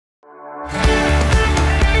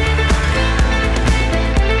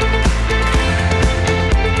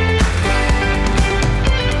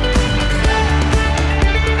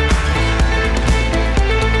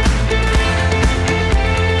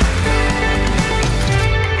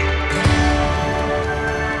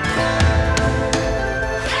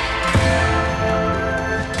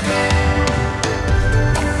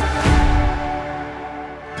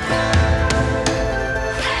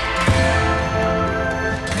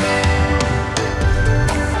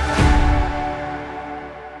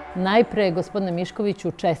Najpre, gospodine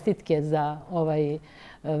Miškoviću, čestitke za ovaj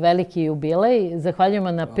veliki jubilej.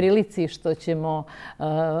 Zahvaljujemo na prilici što ćemo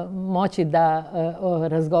moći da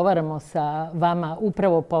razgovaramo sa vama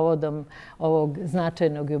upravo povodom ovog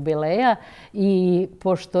značajnog jubileja. I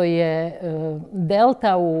pošto je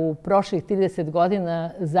Delta u prošlih 30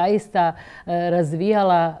 godina zaista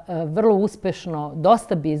razvijala vrlo uspešno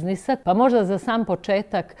dosta biznisa, pa možda za sam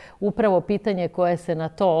početak upravo pitanje koje se na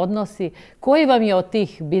to odnosi, koji vam je od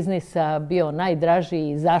tih biznisa bio najdraži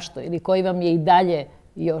i zašto? Ili koji vam je i dalje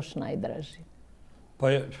još najdraži? Pa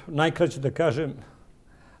najkraće da kažem,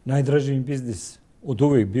 najdraži biznis od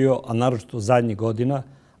uvijek bio, a naročito zadnjih godina,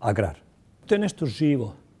 agrar. To je nešto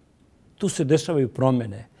živo. Tu se dešavaju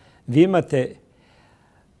promjene. Vi imate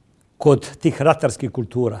kod tih ratarskih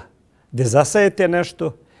kultura gdje zasajete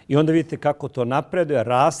nešto i onda vidite kako to napreduje,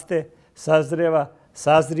 raste, sazreva,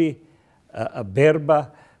 sazri, berba,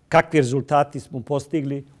 kakvi rezultati smo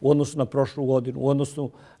postigli u odnosu na prošlu godinu, u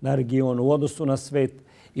odnosu na region, u odnosu na svet.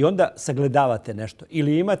 I onda sagledavate nešto.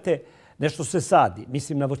 Ili imate nešto se sadi,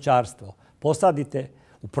 mislim na voćarstvo. Posadite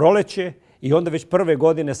u proleće i onda već prve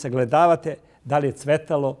godine sagledavate da li je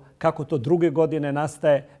cvetalo, kako to druge godine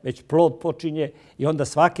nastaje, već plod počinje i onda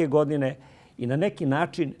svake godine. I na neki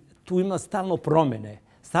način tu ima stalno promjene,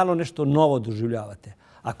 stalno nešto novo doživljavate.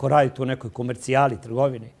 Ako radite u nekoj komercijali,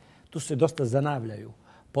 trgovini, tu se dosta zanavljaju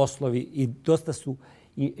poslovi i dosta su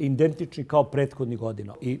identični kao prethodnih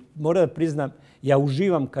godina. I moram da priznam, ja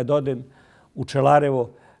uživam kad odem u Čelarevo,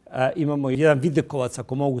 imamo jedan videkovac,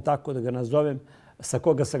 ako mogu tako da ga nazovem, sa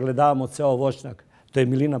koga sagledavamo ceo voćnjak. To je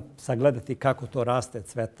milina sagledati kako to raste,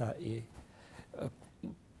 cveta i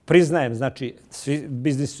priznajem, znači, svi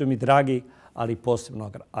biznisi su mi dragi, ali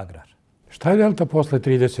posebno agrar. Šta je Delta posle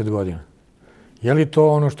 30 godina? Je li to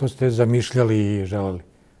ono što ste zamišljali i želeli?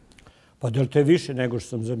 Pa Delta je više nego što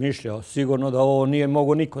sam zamišljao. Sigurno da ovo nije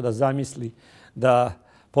mogo niko da zamisli da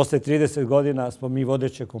posle 30 godina smo mi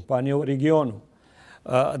vodeća kompanija u regionu.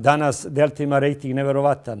 Danas Delta ima rejting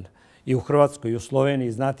neverovatan i u Hrvatskoj i u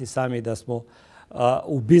Sloveniji. Znate sami da smo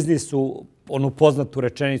u biznisu, onu poznatu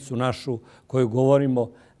rečenicu našu koju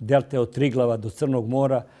govorimo, Delta je od Triglava do Crnog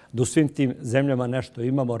mora, da u svim tim zemljama nešto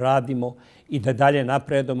imamo, radimo i da dalje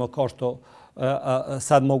napredujemo, kao što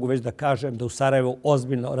sad mogu već da kažem da u Sarajevu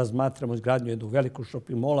ozbiljno razmatramo izgradnju jednog velikog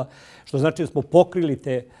shopping mola, što znači da smo pokrili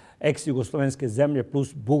te ex-jugoslovenske zemlje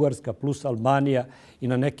plus Bugarska, plus Albanija i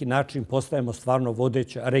na neki način postajemo stvarno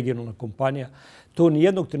vodeća regionalna kompanija. To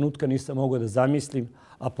nijednog trenutka nisam mogao da zamislim,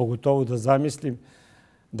 a pogotovo da zamislim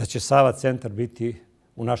da će Sava centar biti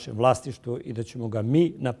u našem vlasništvu i da ćemo ga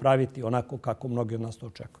mi napraviti onako kako mnogi od nas to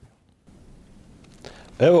očekuju.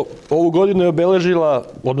 Evo, ovu godinu je obeležila,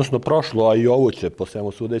 odnosno prošlo, a i ovu će, po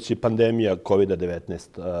svemu sudeći, pandemija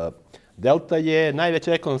COVID-19. Delta je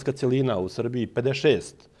najveća ekonomska celina u Srbiji,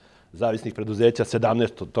 56 zavisnih preduzeća,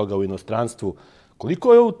 17 od toga u inostranstvu.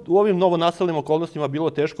 Koliko je u ovim novonastalim okolnostima bilo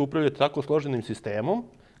teško upravljati tako složenim sistemom?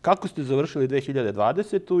 Kako ste završili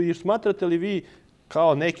 2020. i smatrate li vi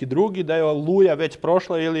kao neki drugi da je oluja već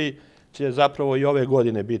prošla ili će zapravo i ove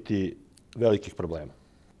godine biti velikih problema?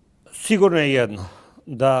 Sigurno je jedno,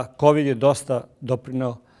 da COVID je dosta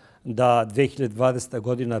doprineo da 2020.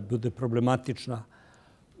 godina bude problematična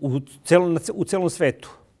u celom svetu.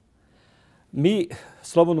 Mi,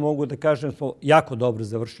 slobodno mogu da kažem, smo jako dobro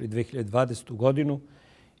završili 2020. godinu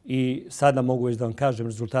i sada mogu već da vam kažem,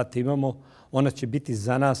 rezultate imamo. Ona će biti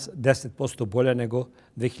za nas 10% bolja nego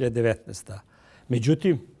 2019.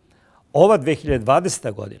 Međutim, ova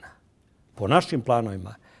 2020. godina, po našim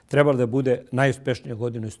planovima, trebala da bude najuspešnija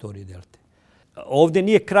godina u istoriji Delte. Ovdje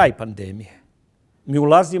nije kraj pandemije. Mi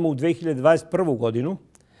ulazimo u 2021. godinu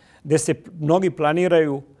gdje se mnogi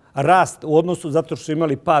planiraju rast u odnosu zato što su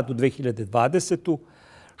imali pad u 2020.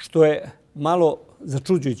 što je malo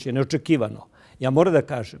začuđujuće, neočekivano. Ja moram da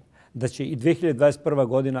kažem da će i 2021.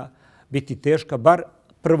 godina biti teška, bar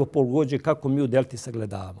prvo polugodište kako mi u Delti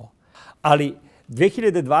sagledavamo. Ali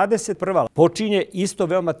 2021. počinje isto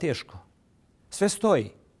veoma teško. Sve stoji.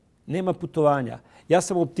 Nema putovanja. Ja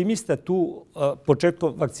sam optimista tu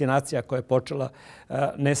početkom vakcinacija koja je počela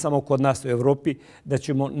ne samo kod nas u Evropi, da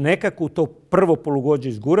ćemo nekako to prvo polugodište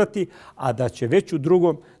izgurati, a da će već u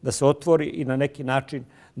drugom da se otvori i na neki način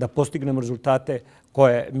da postignemo rezultate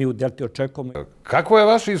koje mi u Delti očekujemo. Kako je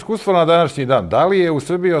vaše iskustvo na današnji dan? Da li je u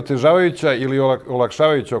Srbiji otežavajuća ili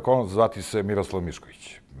olakšavajuća okolnost zvati se Miroslav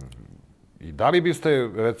Mišković? I da li biste,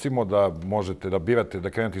 recimo, da možete da birate da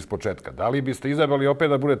krenete iz početka, da li biste izabrali opet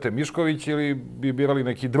da budete Mišković ili bi birali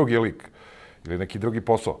neki drugi lik ili neki drugi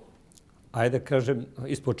posao? Ajde da kažem,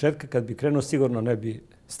 iz početka kad bi krenuo sigurno ne bi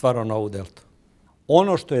stvarao novu Deltu.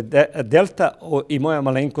 ono što je Delta i moja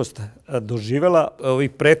malenkost doživjela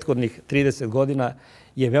ovih prethodnih 30 godina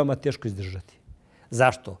je veoma teško izdržati.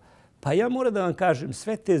 Zašto? Pa ja moram da vam kažem,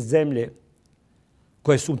 sve te zemlje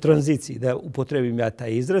koje su u tranziciji, da upotrebim ja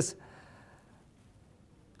taj izraz,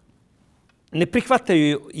 ne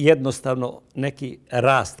prihvataju jednostavno neki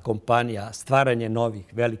rast kompanija, stvaranje novih,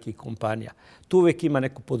 velikih kompanija. Tu uvek ima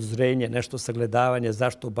neko podozrenje, nešto sagledavanje,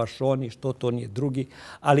 zašto baš oni, što to nije drugi.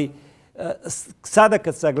 Ali sada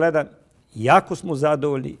kad sagledam, jako smo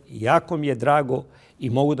zadovoljni, jako mi je drago i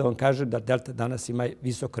mogu da vam kažem da Delta danas ima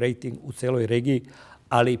visok rejting u celoj regiji,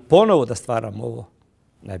 ali ponovo da stvaram ovo,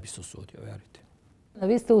 ne bi se usudio, verujte.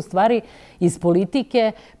 Vi ste u stvari iz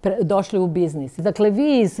politike došli u biznis. Dakle,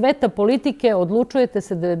 vi iz sveta politike odlučujete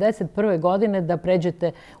se 1991. godine da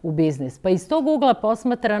pređete u biznis. Pa iz tog ugla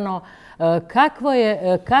posmatrano,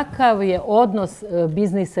 kakav je odnos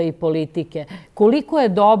biznisa i politike? Koliko je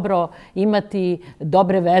dobro imati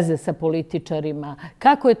dobre veze sa političarima?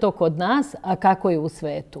 Kako je to kod nas, a kako je u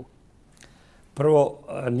svetu? Prvo,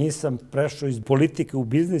 nisam prešao iz politike u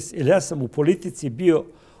biznis, jer ja sam u politici bio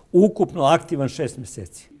ukupno aktivan 6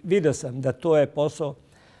 mjeseci. Vidio sam da to je posao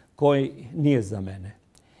koji nije za mene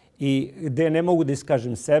i gde ne mogu da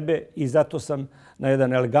iskažem sebe i zato sam na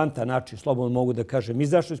jedan elegantan način, slobodno mogu da kažem,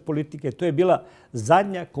 izašao iz politike. To je bila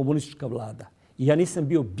zadnja komunistička vlada i ja nisam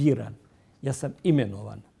bio biran, ja sam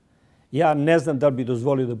imenovan. Ja ne znam da li bi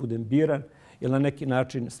dozvolio da budem biran, jer na neki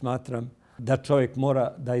način smatram da čovjek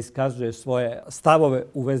mora da iskazuje svoje stavove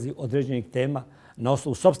u vezi određenih tema na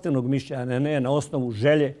osnovu sopstvenog mišljenja, a ne na osnovu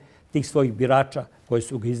želje tih svojih birača koji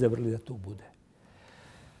su ga izabrali da to bude.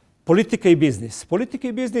 Politika i biznis. Politika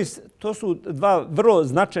i biznis, to su dva vrlo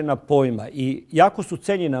značajna pojma i jako su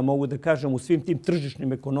cenjena, mogu da kažem, u svim tim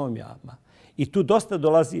tržišnim ekonomijama. I tu dosta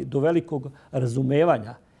dolazi do velikog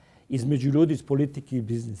razumevanja između ljudi iz politike i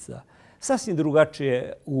biznisa. Sasvim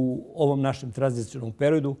drugačije u ovom našem tranzicionom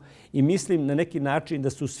periodu i mislim na neki način da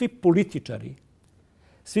su svi političari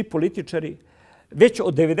već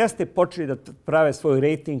od 90. počeli da prave svoj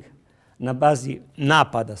rejting na bazi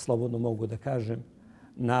napada, slobodno mogu da kažem,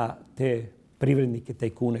 na te privrednike,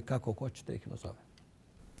 tajkune, kako hoćete ih nazove.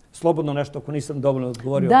 Slobodno nešto ako nisam dovoljno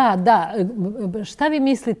odgovorio. Da. Šta vi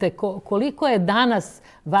mislite, koliko je danas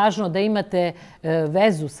važno da imate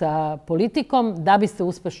vezu sa politikom da biste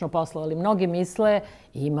uspešno poslovali? Mnogi misle,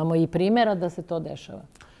 i imamo i primjera da se to dešava.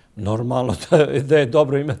 Normalno da je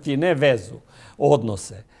dobro imati ne vezu,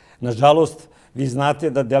 odnose. Nažalost, vi znate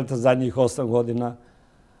da Delta zadnjih 8 godina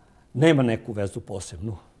nema neku vezu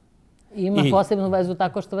posebnu. Ima posebnu vezu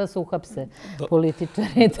tako što vas uhapse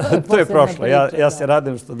političari. To je prošlo. Ja se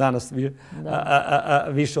radim što danas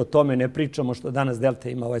više o tome ne pričamo, što danas Delta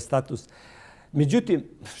ima ovaj status. Međutim,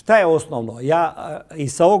 šta je osnovno? Ja i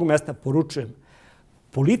sa ovog mesta poručujem,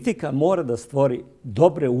 politika mora da stvori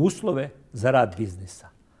dobre uslove za rad biznisa.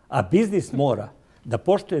 A biznis mora da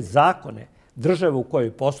poštuje zakone države u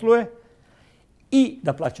kojoj posluje i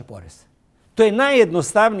da plaća porez. To je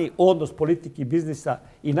najjednostavniji odnos politike i biznisa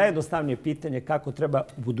i najjednostavnije pitanje kako treba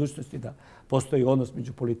u budućnosti da postoji odnos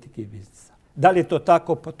među politike i biznisa. Da li je to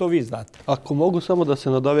tako? Pa to vi znate. Ako mogu samo da se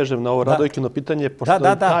nadovežem na ovo Radojkino pitanje, pošto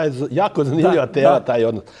je jako zanimljiva tema, taj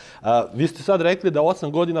odnos. Vi ste sad rekli da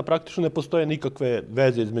 8 godina praktično ne postoje nikakve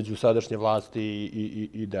veze između sadašnje vlasti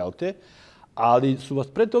i Delte, ali su vas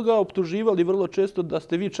pre toga optuživali vrlo često da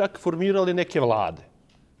ste vi čak formirali neke vlade,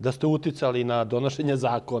 da ste uticali na donošenje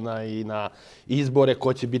zakona i na izbore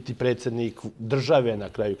ko će biti predsjednik države, na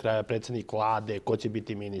kraju kraja predsjednik vlade, ko će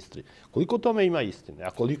biti ministri. Koliko tome ima istine?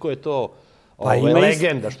 A koliko je to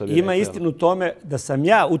legenda, što bi rekao? Ima istinu u tome da sam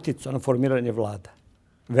ja uticao na formiranje vlada.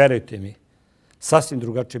 Verujte mi, sasvim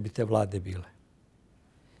drugačije bi te vlade bile.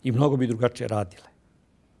 I mnogo bi drugačije radile.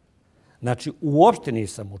 Znači, uopšte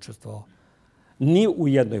nisam učestvovao ni u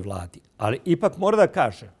jednoj vladi. Ali ipak moram da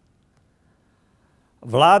kažem,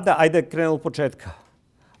 vlada, ajde krenemo od početka,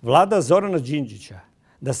 vlada Zorana Đinđića,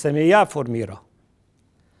 da sam je ja formirao,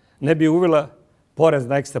 ne bi uvela porez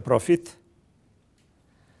na ekstra profit,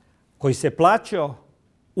 koji se plaćao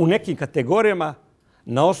u nekim kategorijama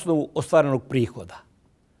na osnovu ostvarenog prihoda.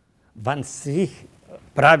 Van svih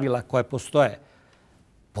pravila koje postoje,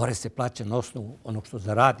 porez se plaća na osnovu onog što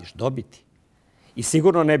zaradiš, dobiti. I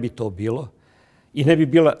sigurno ne bi to bilo i ne bi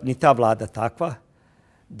bila ni ta vlada takva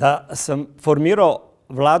da sam formirao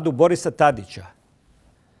vladu Borisa Tadića.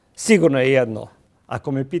 Sigurno je jedno.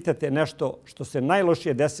 Ako me pitate nešto što se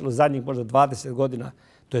najlošije desilo zadnjih možda 20 godina,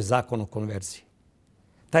 to je zakon o konverziji.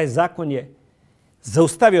 Taj zakon je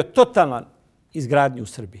zaustavio totalan izgradnju u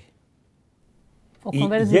Srbiji. O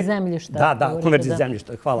konverziji zemljišta. Da, o konverziji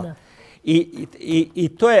zemljišta, hvala. I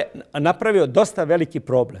to je napravio dosta veliki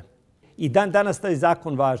problem. i dan danas taj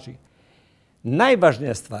zakon važi.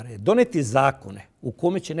 Najvažnija stvar je doneti zakone u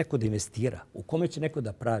kome će neko da investira, u kome će neko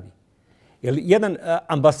da pravi. Jer jedan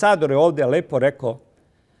ambasador je ovdje lepo rekao,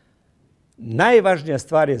 najvažnija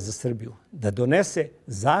stvar je za Srbiju da donese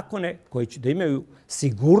zakone koji će da imaju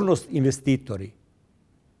sigurnost investitori.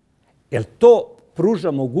 Jer to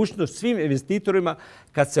pruža mogućnost svim investitorima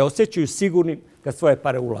kad se osjećaju sigurni kad svoje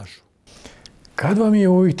pare ulažu. Kad vam je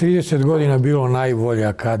u ovih 30 godina bilo najbolje,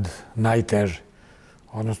 a kad najteže?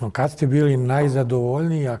 Odnosno, kad ste bili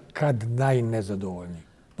najzadovoljniji, a kad najnezadovoljniji?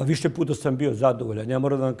 Pa više puta sam bio zadovoljan. Ja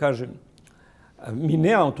moram da vam kažem, mi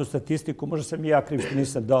nemamo tu statistiku, možda sam i ja kriv što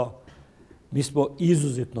nisam dao. Mi smo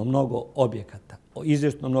izuzetno mnogo objekata,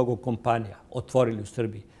 izuzetno mnogo kompanija otvorili u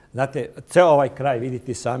Srbiji. Znate, ceo ovaj kraj,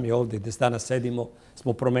 vidite sami ovdje gdje danas sedimo,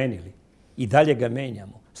 smo promenili. I dalje ga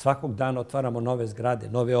menjamo. Svakog dana otvaramo nove zgrade,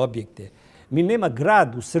 nove objekte. Mi nema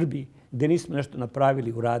grad u Srbiji gdje nismo nešto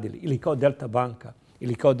napravili, uradili. Ili kao Delta banka,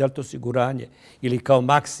 ili kao Delta osiguranje, ili kao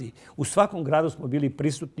Maxi. U svakom gradu smo bili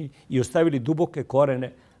prisutni i ostavili duboke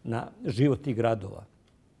korene na život tih gradova.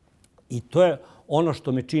 I to je ono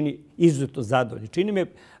što me čini izuzetno zadovoljni. Čini me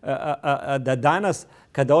da danas,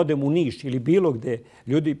 kada odem u Niš ili bilo gde,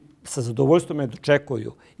 ljudi sa zadovoljstvom me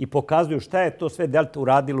dočekuju i pokazuju šta je to sve Delta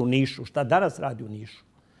uradila u Nišu, šta danas radi u Nišu.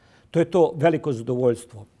 To je to veliko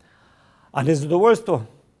zadovoljstvo. A nezadovoljstvo,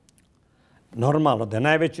 normalno da je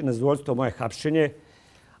najveće nezadovoljstvo moje hapšenje,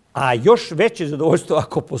 a još veće zadovoljstvo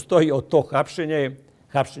ako postoji od tog hapšenja je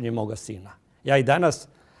hapšenje moga sina. Ja i danas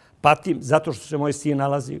patim zato što se moj sin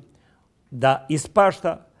nalazi da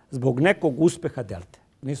ispašta zbog nekog uspeha Delte.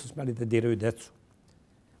 Nisu smeli da diraju decu.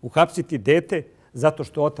 Uhapsiti dete zato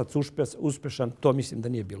što otac uspešan, to mislim da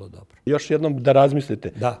nije bilo dobro. Još jednom da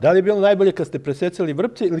razmislite. Da li je bilo najbolje kad ste presecali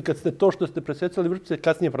vrpce ili kad ste to što ste presecali vrpce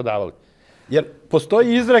kasnije prodavali? Jer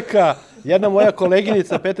postoji izreka, jedna moja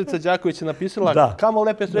koleginica Petrica Đaković je napisala kamo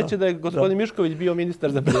lepe sreće da je gospodin Mišković bio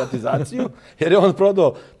ministar za privatizaciju, jer je on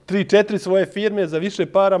prodao 3-4 svoje firme za više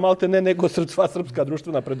para, malte ne nego sva srpska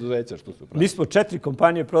društvena preduzeća što su pravili. Mi smo 4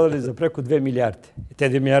 kompanije prodali za preko 2 milijarde. I te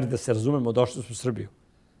 2 milijarde, da se razumemo, došle su u Srbiju.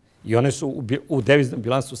 I one su u deviznom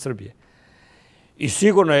bilansu Srbije. I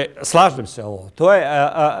sigurno je, slažem se ovo, to je,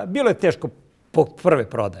 bilo je teško po prve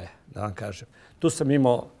prodaje, da vam kažem. Tu sam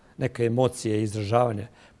imao neke emocije i izražavanje.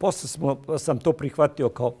 Posle sam to prihvatio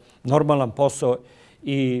kao normalan posao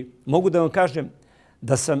i mogu da vam kažem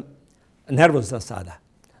da sam nervozan sada.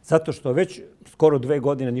 Zato što već skoro 2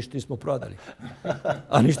 godine ništa nismo prodali,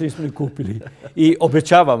 a ništa nismo ni kupili. I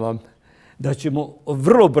obećavam vam da ćemo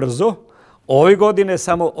vrlo brzo, ove godine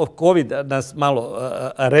samo COVID nas malo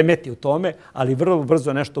remeti u tome, ali vrlo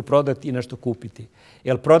brzo nešto prodati i nešto kupiti.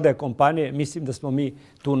 Jer prodaja kompanije, mislim da smo mi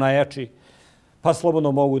tu najjači, pa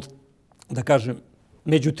slobodno mogu da kažem,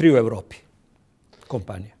 među 3 u Evropi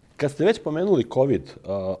kompanije. Kad ste već pomenuli COVID,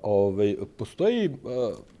 postoji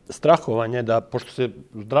strahovanje da, pošto se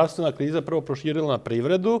zdravstvena kriza prvo proširila na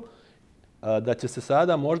privredu, da će se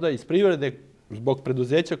sada možda iz privrede zbog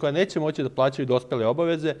preduzeća koja neće moći da plaćaju dospele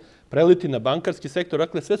obaveze preliti na bankarski sektor,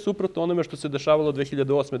 dakle sve suprotno onome što se dešavalo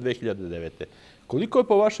 2008-2009. Koliko je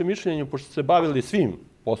po vašem mišljenju, pošto ste se bavili svim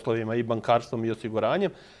poslovima i bankarstvom i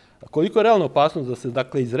osiguranjem, koliko je realna opasnost da se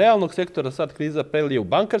dakle, iz realnog sektora sad kriza prelije u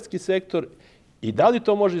bankarski sektor i da li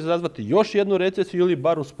to može izazvati još jednu recesiju ili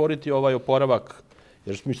bar usporiti ovaj oporavak?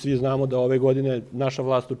 Jer mi svi znamo da ove godine naša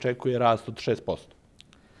vlast očekuje rast od 6%.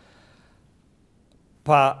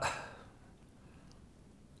 Pa,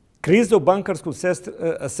 kriza u bankarskom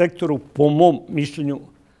sektoru, po mom mišljenju,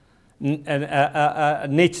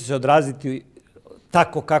 neće se odraziti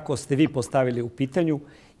tako kako ste vi postavili u pitanju,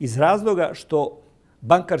 iz razloga što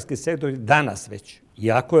bankarski sektor danas već,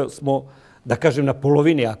 iako smo, da kažem, na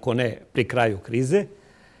polovini, ako ne pri kraju krize,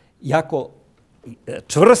 jako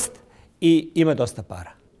čvrst i ima dosta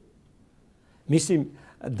para. Mislim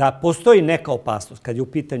da postoji neka opasnost kad je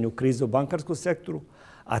u pitanju kriza u bankarskom sektoru,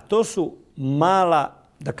 a to su mala,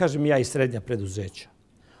 da kažem ja, i srednja preduzeća.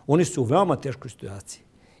 Oni su u veoma teškoj situaciji.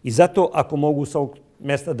 I zato, ako mogu s ovog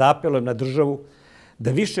mjesta da apelujem na državu,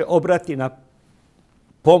 da više obrati na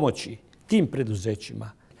pomoći tim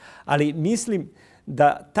preduzećima. Ali mislim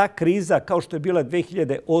da ta kriza, kao što je bila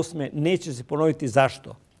 2008. neće se ponoviti.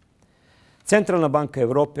 Zašto? Centralna banka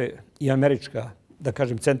Evrope i američka, da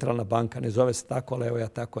kažem centralna banka, ne zove se tako, ali evo ja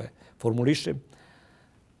tako je formulišem,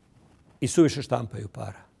 i suviše štampaju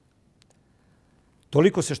para.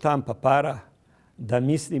 Toliko se štampa para da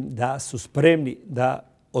mislim da su spremni da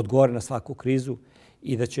odgovore na svaku krizu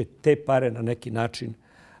i da će te pare na neki način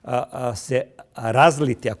se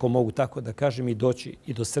razliti, ako mogu tako da kažem, i doći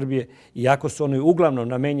i do Srbije, iako su one uglavnom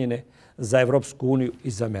namenjene za Evropsku uniju i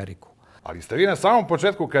za Ameriku. Ali ste vi na samom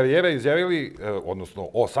početku karijere izjavili, odnosno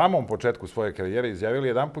o samom početku svoje karijere izjavili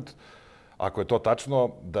jedanput, ako je to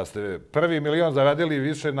tačno, da ste prvi milion zaradili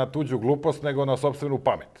više na tuđu glupost nego na sopstvenu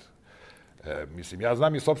pamet. Mislim, ja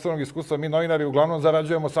znam iz sopstvenog iskustva, mi novinari uglavnom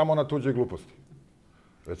zarađujemo samo na tuđoj gluposti.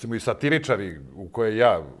 Recimo i satiričari u koje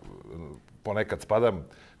ja ponekad spadam,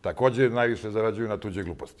 također najviše zarađuju na tuđoj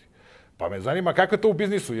gluposti. Pa me zanima kako je to u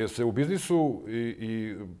biznisu. Je se u biznisu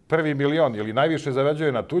i prvi milion ili najviše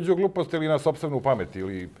zarađuje na tuđu glupost ili na sopstvenu pamet?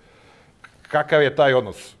 Ili kakav je taj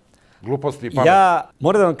odnos gluposti i pameti? Ja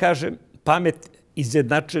moram da vam kažem, pamet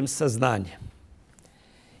izjednačujem sa znanjem.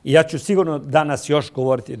 I ja ću sigurno danas još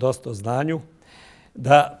govoriti dosta o znanju,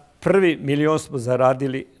 da prvi milion smo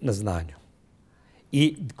zaradili na znanju.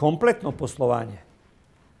 I kompletno poslovanje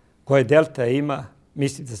koje Delta ima,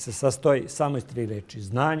 mislim da se sastoji samo iz 3 reči.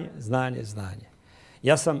 Znanje, znanje, znanje.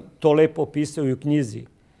 Ja sam to lepo opisao i u knjizi,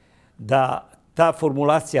 da ta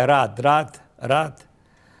formulacija rad,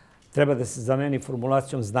 treba da se zameni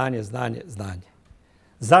formulacijom znanje, znanje, znanje.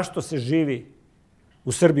 Zašto se živi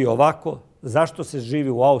u Srbiji ovako, zašto se živi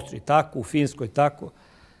u Austriji tako, u Finskoj tako?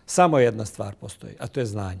 Samo jedna stvar postoji, a to je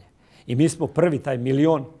znanje. I mi smo prvi taj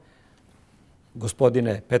milion,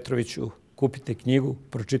 gospodine Petroviću, kupite knjigu,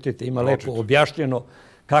 pročitajte, ima lepo objašnjeno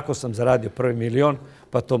kako sam zaradio prvi milion,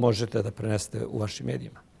 pa to možete da prenesete u vašim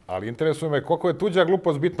medijima. Ali interesuje me koliko je tuđa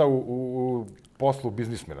glupost bitna u poslu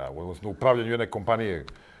biznismena, odnosno u upravljanju jedne kompanije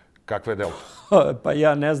kakva je Delta? Pa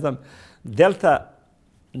ja ne znam. Delta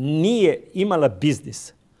nije imala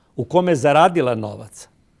biznis u kome je zaradila novac,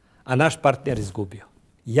 a naš partner izgubio.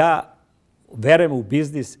 Ja verujem u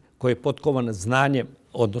biznis koji je potkovan znanjem,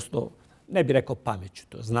 odnosno, ne bih rekao pameću,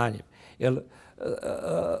 to znanjem. Jer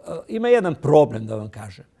ima jedan problem, da vam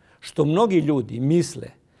kažem, što mnogi ljudi misle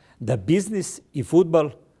da biznis i fudbal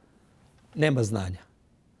nema znanja.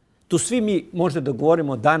 Tu svi mi možda da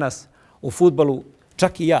govorimo danas o fudbalu,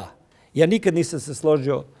 čak i ja. Ja nikad nisam se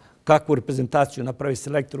složio kakvu reprezentaciju napravi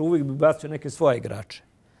selektor, uvijek bi bacio neke svoje igrače.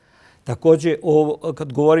 Također,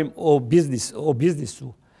 kad govorim o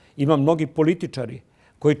biznisu, ima mnogi političari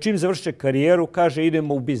koji čim završe karijeru kaže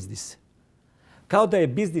idemo u biznis. Kao da je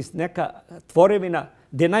biznis neka tvorevina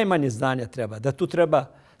gdje najmanje znanja treba, da tu treba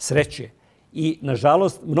sreće. I,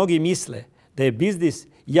 nažalost, mnogi misle da je biznis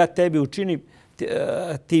ja tebi učinim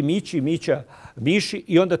ti Mići, Mića, Miši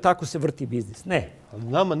i onda tako se vrti biznis. Ne.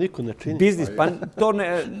 Nama niko ne čini. Biznis, pa to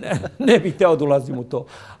ne bih teo da ulazim u to.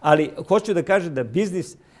 Ali hoću da kažem da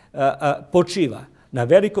biznis počiva na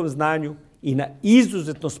velikom znanju i na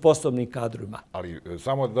izuzetno sposobnim kadrovima. Ali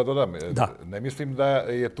samo da dodam, ne mislim da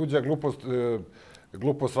je tuđa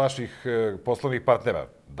glupost vaših poslovnih partnera.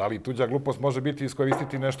 Da li tuđa glupost može biti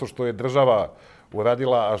iskoristiti nešto što je država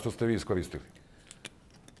uradila, a što ste vi iskoristili?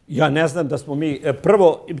 Ja ne znam da smo mi...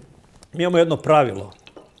 Prvo, mi imamo jedno pravilo,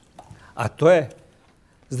 a to je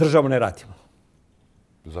s državom ne radimo.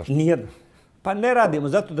 Zašto? Nijedno. Pa ne radimo,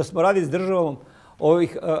 zato da smo radili s državom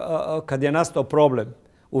kad je nastao problem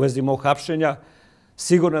u vezi mog hapšenja,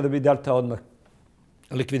 sigurno da bi Delta odmah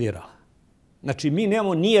likvidirala. Znači, mi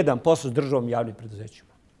nemamo nijedan posao s državom i javnim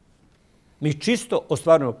preduzećima. Mi čisto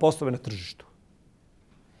ostvarujemo poslove na tržištu.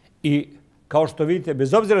 I kao što vidite,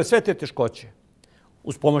 bez obzira na sve te teškoće,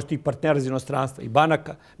 uz pomoć tih partnera iz inostranstva i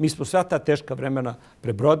banaka, mi smo sva ta teška vremena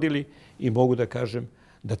prebrodili i mogu da kažem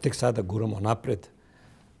da tek sada guramo napred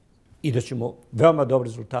i da ćemo veoma dobre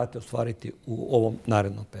rezultate ostvariti u ovom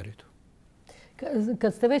narednom periodu.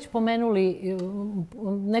 Kad ste već pomenuli,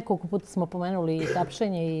 nekoliko puta smo pomenuli i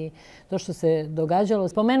hapšenje i to što se događalo,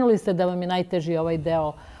 spomenuli ste da vam je najteži ovaj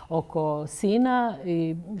deo oko sina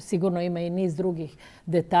i sigurno ima i niz drugih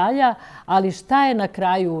detalja, ali šta je na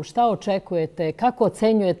kraju, šta očekujete, kako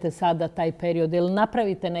ocenjujete sada taj period ili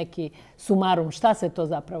napravite neki sumarum, šta se to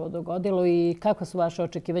zapravo dogodilo i kako su vaše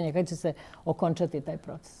očekivanja, kada će se okončati taj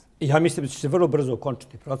proces? Ja mislim da će se vrlo brzo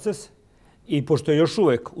okončati proces. I pošto je još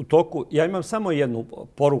uvek u toku, ja imam samo jednu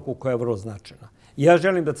poruku koja je vrlo značajna. Ja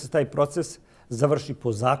želim da se taj proces završi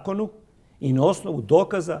po zakonu i na osnovu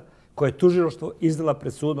dokaza koje je tužilaštvo izdala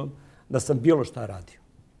pred sudom da sam bilo šta radio.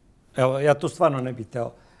 Evo, ja to stvarno ne bih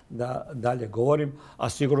teo da dalje govorim, a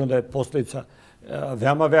sigurno da je posljedica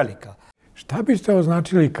veoma velika. Šta biste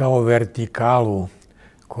označili kao vertikalu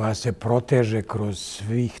koja se proteže kroz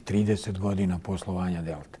svih 30 godina poslovanja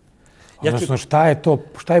Delta? Odnosno,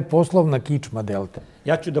 šta je poslovna kičma Delte?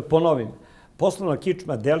 Ja ću da ponovim. Poslovna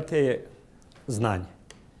kičma Delte je znanje.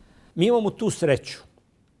 Mi imamo tu sreću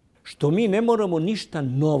što mi ne moramo ništa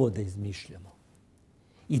novo da izmišljamo.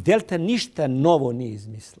 I Delta ništa novo nije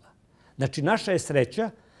izmislila. Znači, naša je sreća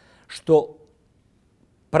što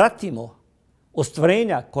pratimo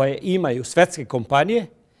ostvarenja koje imaju svetske kompanije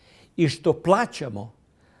i što plaćamo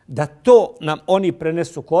da to nam oni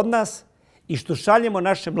prenesu kod nas i što šaljemo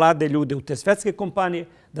naše mlade ljude u te svetske kompanije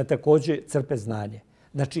da također crpe znanje.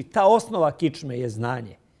 Znači, ta osnova kičme je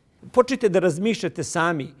znanje. Počnite da razmišljate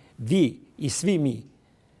sami, vi i svi mi,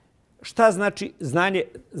 šta znači znanje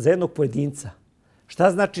za jednog pojedinca,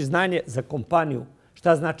 šta znači znanje za kompaniju,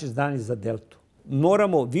 šta znači znanje za Deltu.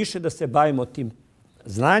 Moramo više da se bavimo tim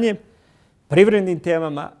znanjem, privrednim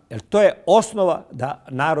temama, jer to je osnova da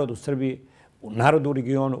narod u Srbiji, narod u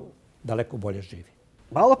regionu daleko bolje živi.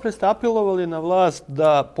 Malo pre ste apelovali na vlast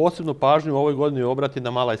da posebnu pažnju u ovoj godini obrati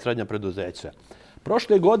na mala i srednja preduzeća.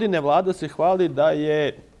 Prošle godine vlada se hvali da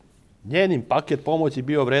je njenim paket pomoći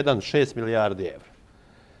bio vredan 6 milijardi evra.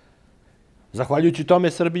 Zahvaljujući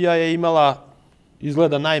tome, Srbija je imala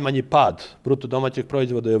izgleda najmanji pad bruto domaćeg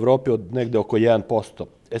proizvoda u Evropi od negde oko 1%.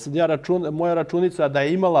 Sad moja računica da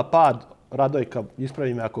je imala pad, Radojka,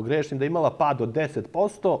 ispravi me ako grešim, da je imala pad od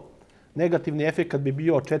 10%, negativni efekt bi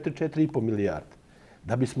bio 4,5 milijarde.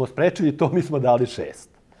 Da bismo sprečili to, mi smo dali 6.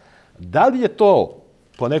 Da li je to,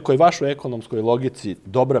 po nekoj vašoj ekonomskoj logici,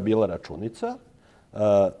 dobra bila računica?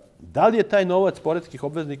 Da li je taj novac poreskih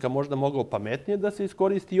obveznika možda mogao pametnije da se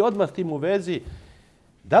iskoristi? I odmah s tim u vezi,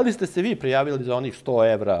 da li ste se vi prijavili za onih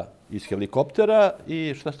 100 evra iz helikoptera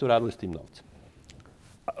i šta ste uradili s tim novcem?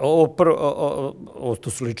 To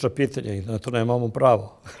su lična pitanja i na to nemamo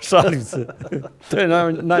pravo. Šalim se. To je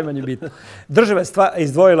najmanje bitno. Država je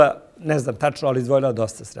izdvojila, ne znam tačno, ali izdvojila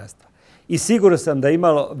dosta sredstva. I siguran sam da je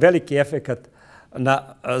imalo veliki efekat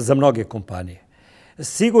za mnoge kompanije.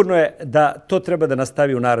 Sigurno je da to treba da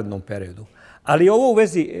nastavi u narednom periodu. Ali ovo u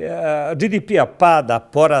vezi GDP-a, pada,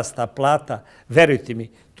 porasta, plata, verujte mi,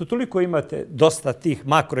 to toliko imate dosta tih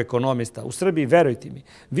makroekonomista. U Srbiji, verujte mi,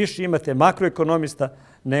 više imate makroekonomista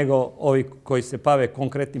nego ovi koji se bave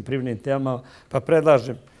konkretnim privrednim temama, pa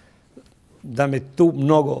predlažem da me tu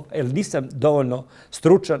mnogo, jer nisam dovoljno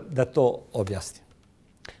stručan da to objasnim.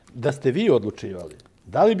 Da ste vi odlučivali,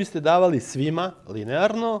 da li biste davali svima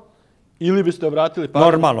linearno ili biste obratili pažnju?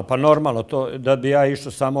 Normalno, pa normalno, to da bi ja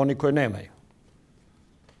išao samo oni koji nemaju.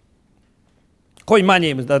 Koji manje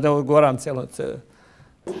im, da ne odgovaram celo.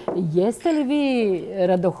 Jeste li vi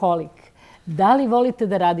radoholik? Da li volite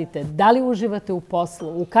da radite? Da li uživate u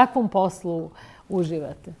poslu? U kakvom poslu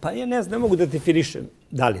uživate? Pa ja ne mogu da definišem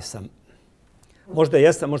da li sam. Možda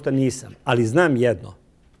jesam, možda nisam. Ali znam jedno.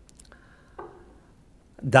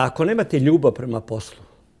 Da ako nemate ljubav prema poslu,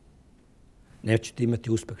 nećete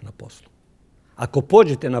imati uspeh na poslu. Ako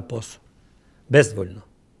pođete na posao, bezvoljno,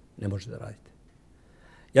 ne možete da radite.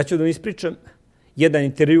 Ja ću da vam ispričam jedan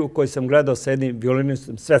intervju koji sam gledao sa jednim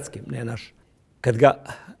violinistom svetskim, ne naš. Kad ga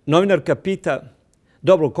novinarka pita,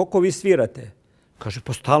 dobro, koliko vi svirate? Kaže,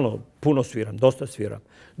 pa stalno, puno sviram, dosta sviram.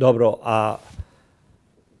 Dobro, a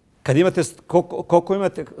kad imate, koliko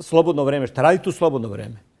imate slobodno vreme, šta radite u slobodno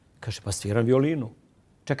vreme? Kaže, pa sviram violinu.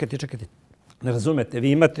 Čekajte, ne razumete,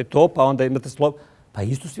 vi imate to, pa onda imate slobodno, pa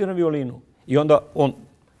isto sviram violinu. I onda on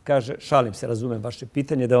kaže, šalim se, razumem vaše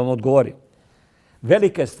pitanje, da vam odgovorim.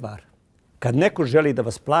 Velika je stvar kad neko želi da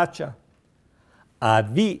vas plaća, a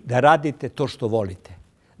vi da radite to što volite.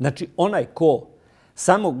 Znači, onaj ko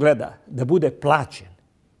samo gleda da bude plaćen,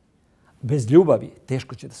 bez ljubavi,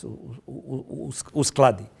 teško će da se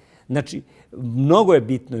uskladi. Znači, mnogo je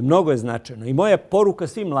bitno i mnogo je značajno. I moja poruka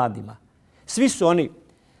svim mladima, svi su oni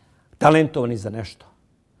talentovani za nešto.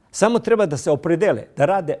 Samo treba da se opredele, da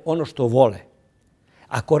rade ono što vole.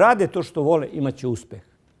 Ako rade to što vole, imaće uspeh.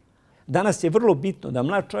 Danas je vrlo bitno da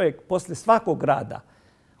mlad čovjek posle svakog rada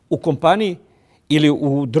u kompaniji ili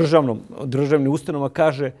u državnim ustanovama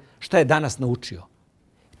kaže šta je danas naučio.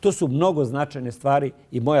 To su mnogo značajne stvari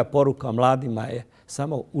i moja poruka mladima je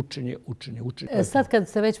samo učenje. Sad kad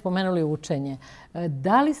ste već pomenuli učenje,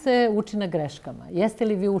 da li se uči na greškama? Jeste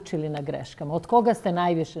li vi učili na greškama? Od koga ste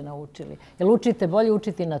najviše naučili? Jel učite bolje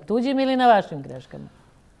učiti na tuđim ili na vašim greškama?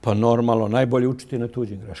 Pa normalno, najbolje učiti na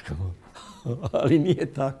tuđim greškama. Ali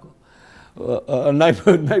nije tako.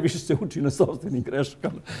 Najviše se uči na sopstvenim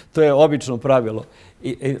greškama. To je obično pravilo.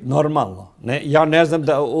 Normalno. Ja ne znam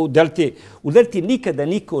da u Delti nikada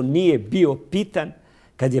niko nije bio pitan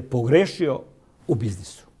kad je pogrešio u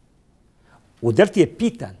biznisu. U Delti je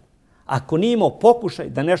pitan. Ako nije imao pokušaj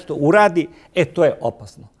da nešto uradi, to je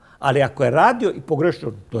opasno. Ali ako je radio i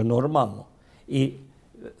pogrešio, to je normalno. I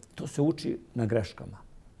to se uči na greškama.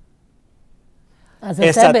 A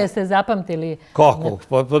za sebe ste zapamtili? Kako?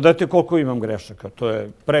 Pa dajte koliko imam grešaka. To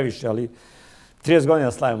je previše, ali 30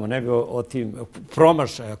 godina slavimo, nego o tim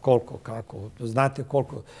promašaja koliko, kako. Znate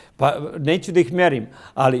koliko. Pa neću da ih merim,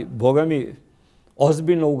 ali, Boga mi,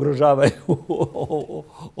 ozbiljno ugrožavaju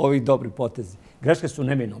ovih dobri potezi. Greške su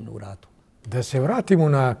neminovne u radu. Da se vratimo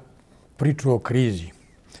na priču o krizi.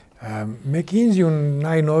 McKinsey u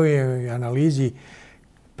najnovijoj analizi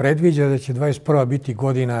predviđa da će 21. biti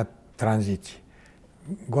godina tranzicije.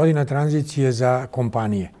 Godina tranzicije za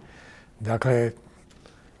kompanije. Dakle,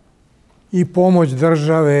 i pomoć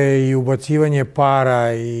države i ubacivanje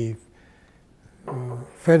para i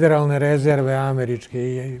federalne rezerve američke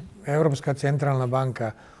i Evropska centralna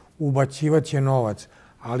banka ubacivaće novac.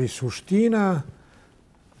 Ali suština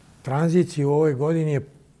tranzicije u ovoj godini je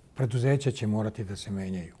preduzeća će morati da se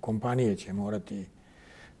menjaju. Kompanije će morati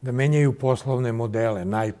da menjaju poslovne modele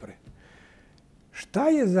najpre. Šta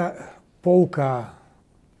je za pouka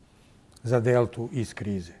za Deltu iz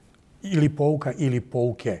krize? Ili pouka ili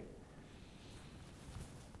pouke?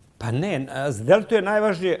 Pa ne, za Deltu je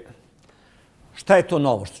najvažnije šta je to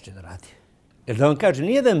novo što će da radi. Jer da vam kažem,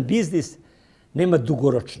 nijedan biznis nema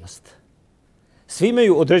dugoročnost. Svi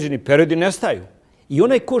imaju određeni periodi, nestaju. I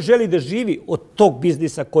onaj ko želi da živi od tog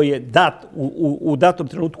biznisa koji je dat u datom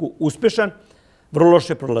trenutku uspešan, vrlo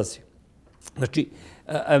loše prolazi. Znači,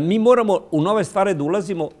 mi moramo u nove stvari da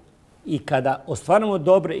ulazimo i kada ostvaramo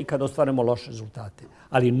dobre i kada ostvaramo loše rezultate.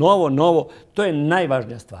 Ali novo, to je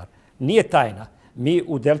najvažnija stvar. Nije tajna. Mi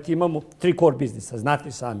u Delti imamo 3 core biznisa,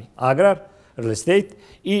 znate sami. Agrar, real estate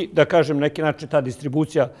i, da kažem, neki način ta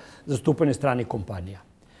distribucija zastupanja stranih kompanija.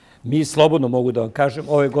 Mi slobodno mogu da vam kažem,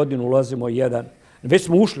 ove godine ulazimo već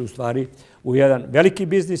smo ušli u stvari u jedan veliki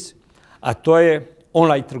biznis, a to je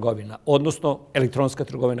online trgovina, odnosno elektronska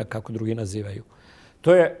trgovina, kako drugi nazivaju.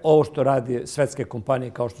 To je ovo što radi svetske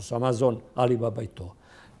kompanije kao što su Amazon, Alibaba i to.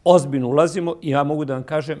 Ozbiljno ulazimo i ja mogu da vam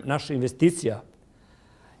kažem, naša investicija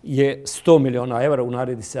je 100 miliona evra u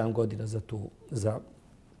narednih 7 godina za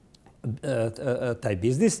taj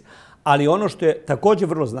biznis. Ali ono što je također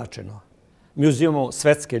vrlo značajno, mi uzimamo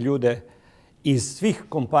svetske ljude iz svih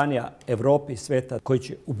kompanija Evrope i sveta koji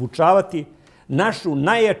će obučavati našu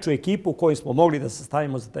najjaču ekipu koju smo mogli da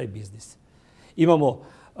sastavimo za taj biznis. Imamo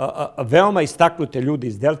veoma istaknute ljudi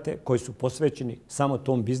iz Delte koji su posvećeni samo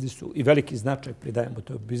tom biznisu i veliki značaj pridajemo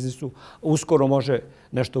tom biznisu. Uskoro može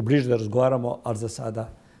nešto bliže da razgovaramo, ali za sada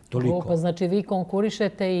toliko. Pa znači vi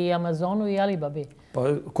konkurišete i Amazonu i Alibabi?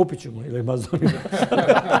 Pa kupit ćemo ili Amazonu.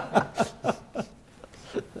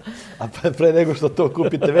 A pre nego što to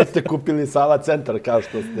kupite, već ste kupili Sava centar, kao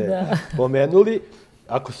što ste pomenuli.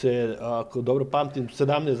 Ako dobro pamtim,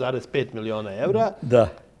 17,5 miliona evra. Da.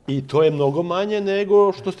 I to je mnogo manje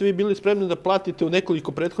nego što ste vi bili spremni da platite u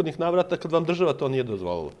nekoliko prethodnih navrata kad vam država to nije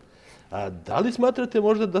dozvolila. A da li smatrate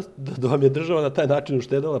možda da vam je država na taj način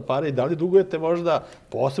uštedala pare i da li dugujete možda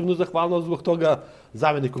posebnu zahvalnost zbog toga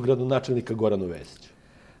zameniku gradonačelnika Goranu Vesiću?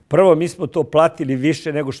 Prvo, mi smo to platili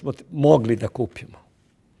više nego što smo mogli da kupimo.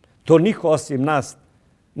 To niko osim nas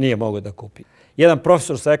nije mogao da kupi. Jedan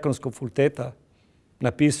profesor sa ekonomskog fakulteta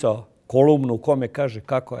napisao kolumnu u kome kaže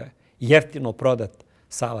kako je jeftino prodat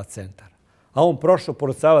Sava centar. A on prošao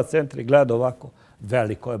pored Sava centra i gleda ovako,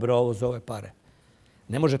 veliko je ovo za ove pare.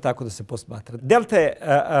 Ne može tako da se posmatra. Delta je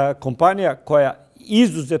kompanija koja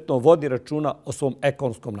izuzetno vodi računa o svom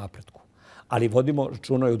ekonomskom napretku, ali vodimo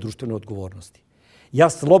računa i o društvenoj odgovornosti. Ja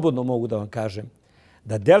slobodno mogu da vam kažem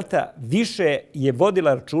da Delta više je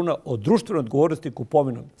vodila računa o društvenoj odgovornosti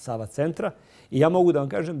kupovinom Sava centra i ja mogu da vam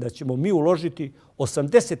kažem da ćemo mi uložiti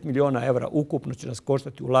 80 miliona evra ukupno će nas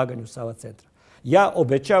koštati ulaganje u Sava centra. Ja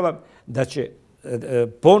obećavam da će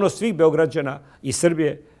ponos svih Beograđana i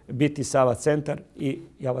Srbije biti Sava centar i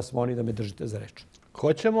ja vas molim da me držite za reč.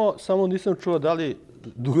 Hoćemo, samo nisam čuo da li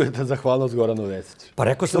dugujete zahvalnost Goranu Vesiću. Pa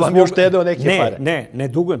rekao sam vam je uštedeo neke pare. Ne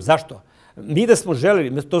dugujem. Zašto? Mi da smo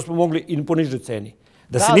želeli, to smo mogli i po nižoj ceni.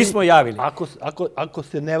 Da se nismo javili. Ako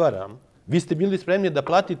se ne varam, vi ste bili spremni da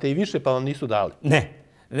platite i više pa vam nisu dali. Ne.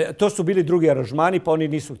 To su bili drugi aranžmani pa oni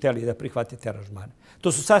nisu htjeli da prihvatite aranžmane.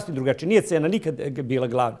 To su sasvim drugačije. Nije cena nikad bila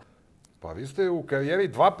glavna. Pa vi ste u karijeri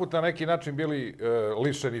 2 puta na neki način bili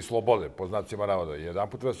lišeni slobode, po znacima navoda. Jedan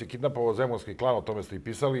put vas je kidnapovao zemunski klan, o tome ste i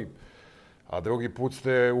pisali, a drugi put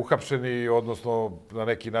ste uhapšeni, odnosno na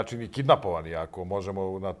neki način i kidnapovani, ako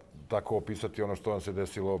možemo tako opisati ono što vam se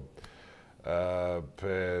desilo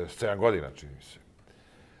pre 7 godina, čini mi se.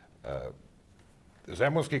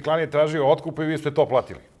 Zemunski klan je tražio otkup i vi ste to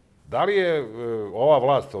platili. Da li je ova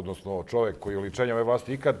vlast, odnosno čovjek koji je oličenje ove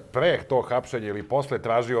vlasti, ikad pre to hapšenje ili posle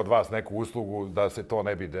tražio od vas neku uslugu da se to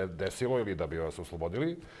ne bi desilo ili da bi vas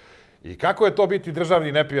oslobodili? I kako je to biti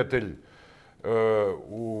državni neprijatelj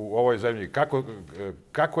u ovoj zemlji?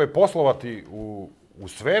 Kako je poslovati u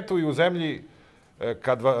svetu i u zemlji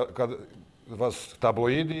kad vas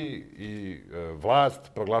tabloidi i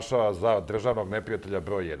vlast proglašava za državnog neprijatelja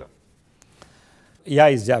broj 1? Ja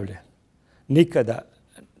izjavljujem. Nikada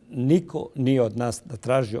niko nije od nas da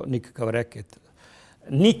tražio nikakav reket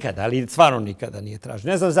nikada, ali stvarno nikada nije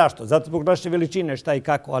tražio. Ne znam zašto, zato zbog naše veličine šta i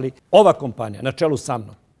kako, ali ova kompanija na čelu sa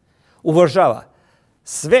mnom uvažava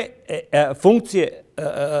sve funkcije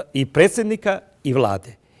i predsjednika i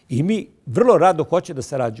vlade. I mi vrlo rado hoće da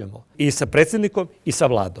sarađujemo i sa predsjednikom i sa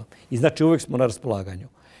vladom. I znači uvijek smo na raspolaganju.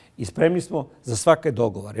 I spremni smo za svaki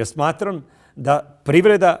dogovor. Jer smatram da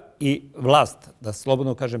privreda i vlast, da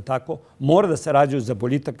slobodno kažem tako, mora da sarađuju za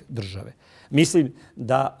boljitak države. Mislim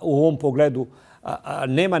da u ovom pogledu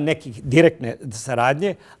nema nekih direktne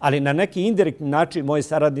saradnje, ali na neki indirektni način moji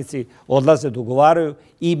saradnici odlaze, dogovaraju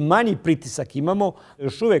i manji pritisak imamo.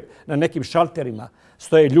 Još uvijek na nekim šalterima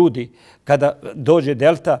stoje ljudi. Kada dođe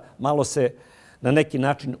Delta, malo se na neki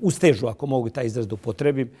način ustežu, ako mogu taj izraz da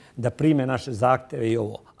upotrebim, da prime naše zahteve i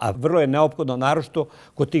ovo. A vrlo je neophodno, naročito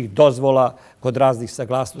kod tih dozvola, kod raznih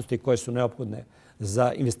saglasnosti koje su neophodne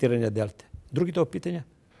za investiranje Delte. Drugi to pitanja?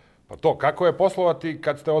 Pa to, kako je poslovati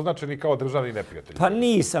kad ste označeni kao državni neprijatelj? Pa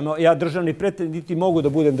nisam ja državni prijatelj, niti mogu da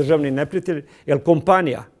budem državni neprijatelj, jer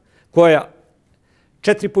kompanija koja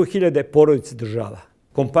 4.500 porodice država,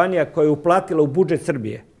 kompanija koja je uplatila u budžet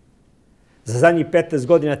Srbije za zadnjih 15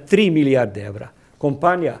 godina 3 milijarde evra,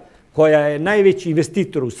 kompanija koja je najveći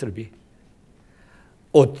investitor u Srbiji,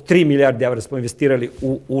 od 3 milijarde evra smo investirali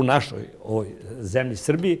u našoj ovoj zemlji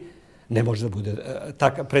Srbiji, ne može da bude,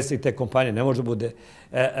 predstavnik te kompanije ne može da bude.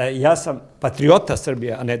 Ja sam patriota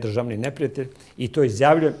Srbije, a ne državni neprijatelj i to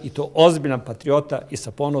izjavljujem i to ozbiljan patriota i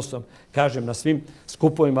sa ponosom kažem na svim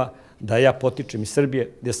skupovima da ja potičem iz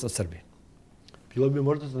Srbije gdje sam Srbije. Bilo bi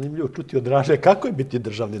možda zanimljivo čuti od Draže kako je biti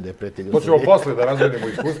državni neprijatelj. To ćemo posle da razmenimo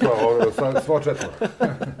iskustva svo četvora.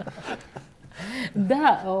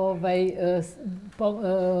 Da,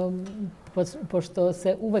 pošto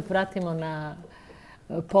se uvek vratimo na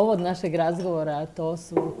povod našeg razgovora, a to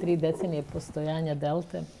su 3 decenije postojanja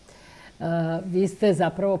Delte, vi ste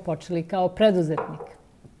zapravo počeli kao preduzetnik.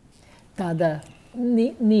 Tada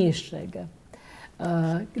nišega.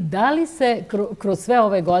 Da li se kroz sve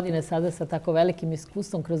ove godine, sada sa tako velikim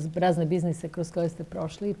iskustvom, kroz razne biznise kroz koje ste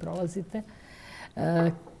prošli i prolazite,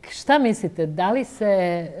 šta mislite, da li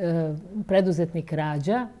se preduzetnik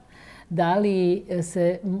rađa, da li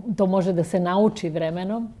to može da se nauči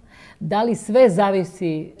vremenom, da li sve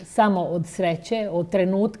zavisi samo od sreće, od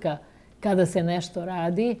trenutka kada se nešto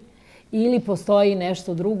radi, ili postoji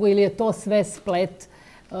nešto drugo, ili je to sve splet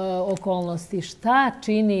okolnosti? Šta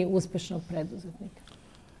čini uspešnog preduzetnika?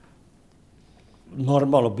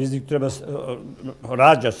 Normalno, biznis treba,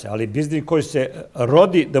 rađa se, ali biznis koji se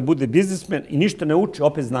rodi da bude biznismen i ništa ne uči,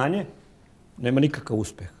 opet znanje, nema nikakav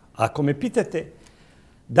uspeh. Ako me pitate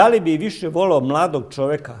da li bi više volao mladog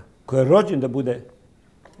čoveka koji je rođen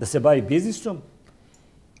da se bavi biznisom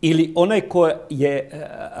ili onaj ko je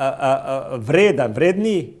vredan,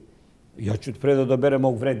 vredniji, ja ću pre da odaberem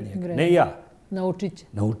ovog vrednijeg, ne ja. Naučit će.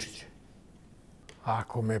 Naučit će.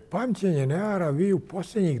 Ako me pamćenje ne vara, vi u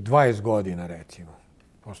posljednjih 20 godina, recimo,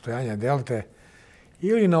 postojanja Delte,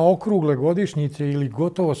 ili na okrugle godišnjice ili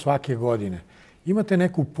gotovo svake godine, imate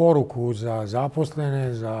neku poruku za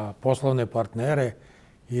zaposlene, za poslovne partnere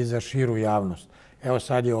i za širu javnost. Evo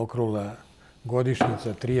sad je okrugla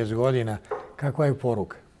godišnjica, 30 godina. Kakva je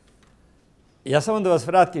poruka? Ja samo da vas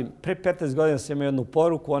vratim, pre 15 godina sam imao jednu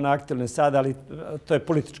poruku, ona aktualna sada, ali to je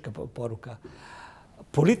politička poruka.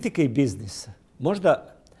 Politika i biznis.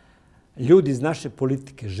 Možda ljudi iz naše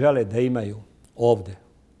politike žele da imaju ovde,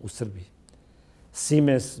 u Srbiji,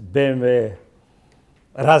 Siemens, BMW,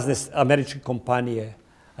 razne američke kompanije,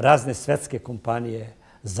 razne svetske kompanije,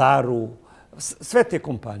 Zaru, sve te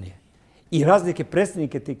kompanije i raznike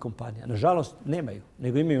predstavnike tih kompanija. Nažalost, nemaju,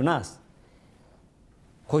 nego imaju nas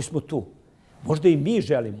koji smo tu. Možda i mi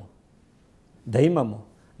želimo da imamo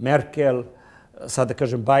Merkel, sad da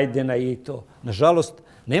kažem Bajdena i to. Nažalost,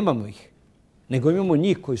 nemamo ih, nego imamo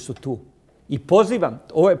njih koji su tu. I pozivam,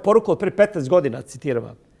 ovo je poruka od pre 15 godina, citiram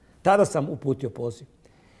vam, tada sam uputio poziv.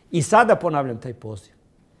 I sada ponavljam taj poziv.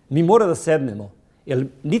 Mi mora da sednemo, jer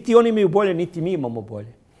niti oni imaju bolje, niti mi imamo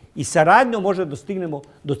bolje. I saradnjom možda dostignemo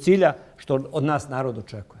do cilja što od nas narod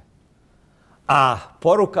očekuje. A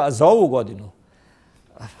poruka za ovu godinu,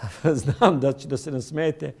 znam da će da se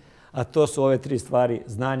nasmejete, a to su ove 3 stvari,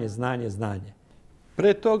 znanje, znanje, znanje.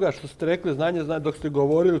 Pre toga što ste rekli znanje, dok ste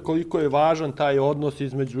govorili koliko je važan taj odnos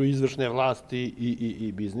između izvršne vlasti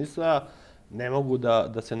i biznisa, ne mogu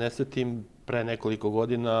da se ne setim pre nekoliko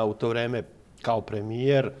godina, u to vreme kao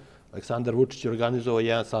premijer, Aleksandar Vučić je organizovao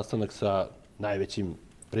jedan sastanak sa najvećim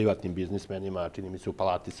privatnim biznismenima, čini mi se u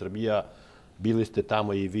Palati Srbija. Bili ste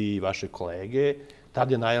tamo i vi i vaše kolege.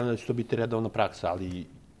 Tad je najavljeno da će to biti redovna praksa, ali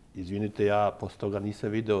izvinite, ja posle toga nisam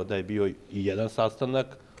video da je bio i jedan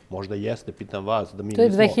sastanak možda jeste, pitam vas, da mi To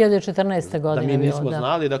je 2014. godina. Da mi nismo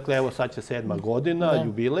znali, dakle, evo sad će 7. godina,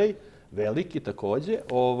 jubilej, veliki takođe,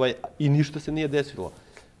 i ništa se nije desilo.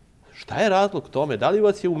 Šta je razlog tome? Da li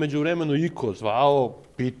vas je umeđu vremenu iko zvao,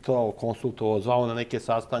 pitao, konsultovao, zvao na neke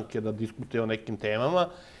sastanke da diskutuje o nekim temama?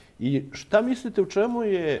 I šta mislite u čemu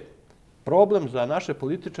je problem za naše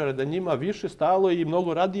političare da njima više stalo i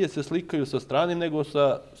mnogo radije se slikaju sa strane nego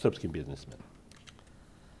sa srpskim biznismenom?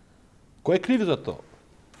 Ko je kriv za to?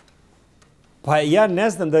 Pa ja ne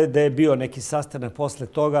znam da je bio neki sastanak posle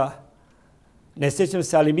toga. Ne sjećam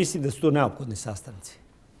se, ali mislim da su to neophodni sastanci.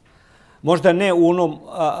 Možda ne u onom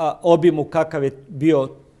obimu kakav je bio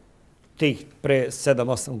tih pre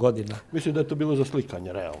 7-8 godina. Mislim da je to bilo za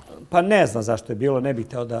slikanje, realno. Pa ne znam zašto je bilo, ne bih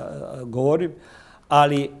hteo da govorim,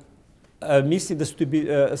 ali mislim da su ti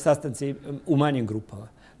sastanci u manjim grupama.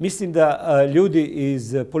 Mislim da ljudi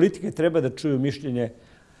iz politike treba da čuju mišljenje,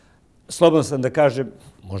 slobodno sam da kažem,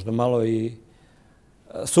 možda malo i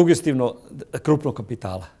sugestivno, krupnog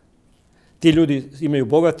kapitala. Ti ljudi imaju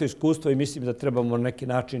bogato iskustvo i mislim da trebamo na neki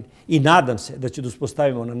način, i nadam se da će da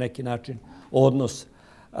uspostavimo na neki način odnos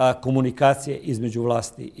komunikacije između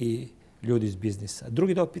vlasti i ljudi iz biznisa.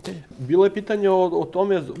 Drugi deo pitanja? Bilo je pitanje o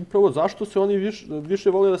tome upravo zašto se oni više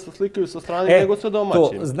vole da se slikaju sa strane nego sa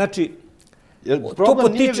domaćim. To znači,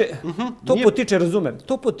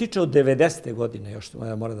 to potiče od 90. godine, još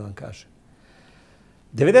moram da vam kažem.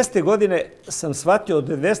 90. godine sam shvatio od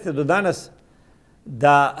 90. do danas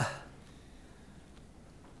da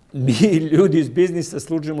mi ljudi iz biznisa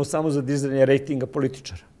služimo samo za dizanje rejtinga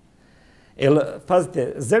političara. Jer,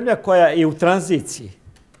 pazite, zemlja koja je u tranziciji,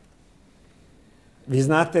 vi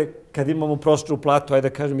znate, kad imamo prosječnu platu, ajde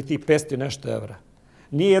da kažem i tih 500 i nešto evra,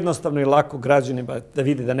 nije jednostavno i lako građanima da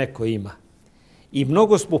vide da neko ima. I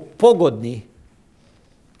mnogo smo pogodni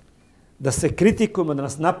da se kritikujemo, da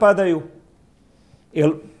nas napadaju,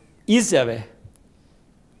 jer izjave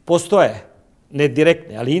postoje, ne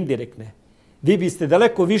direktne, ali indirektne. Vi biste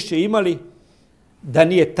daleko više imali da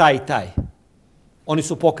nije taj i taj. Oni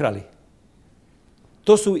su pokrali.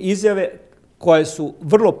 To su izjave koje su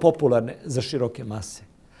vrlo popularne za široke mase.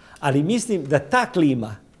 Ali mislim da ta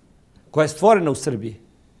klima koja je stvorena u Srbiji,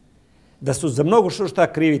 da su za mnogo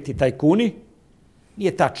šta kriviti tajkuni,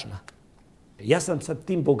 nije tačna. Ja sam sa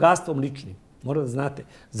tim bogatstvom ličnim, moram da znate,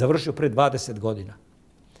 završio pre 20 godina.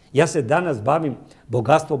 Ja se danas bavim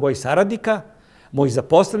bogatstvom mojih saradnika, mojih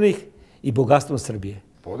zaposlenih i bogatstvom Srbije.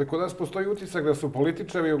 Ovdje kod nas postoji utisak da su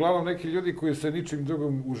političari uglavnom neki ljudi koji se ničim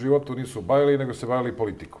drugom u životu nisu bavili, nego se bavili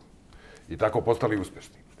politikom. I tako postali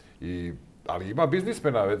uspešni. Ali ima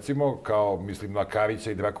biznismena, recimo, kao, mislim, na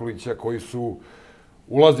Karića i Drakulića, koji su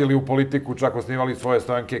ulazili u politiku, čak osnivali svoje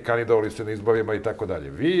stranke, kandidovali se na izborima i tako dalje.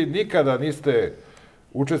 Vi nikada niste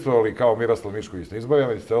učestvovali kao Miroslav Mišković na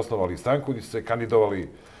izborima, niste osnovali stranku, niste se kandidovali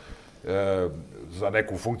za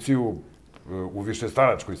neku funkciju u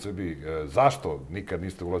višestranačkoj Srbiji. Zašto nikad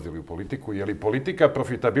niste ulazili u politiku? Je li politika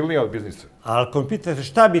profitabilnija od biznisa? Ali ako mi pitate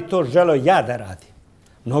šta bi to želeo ja da radim,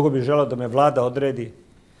 mnogo bi želeo da me vlada odredi,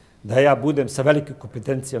 da ja budem sa velikim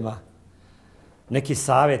kompetencijama neki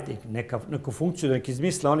savjetnik, neku funkciju, da neki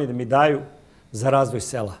izmisle oni da mi daju za razvoj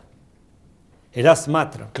sela. Jer ja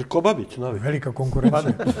smatram... Krkobabić, novi. Velika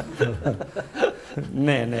konkurencija.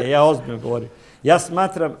 Ne, ja ozbiljno govorim. Ja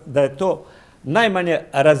smatram da je to najmanje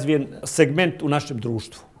razvijen segment u našem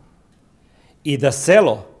društvu. I da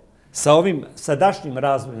selo sa ovim sadašnjim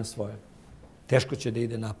razvojem svojim teško će da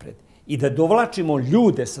ide napred. I da dovlačimo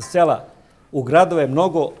ljude sa sela u gradove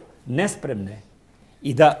mnogo nespremne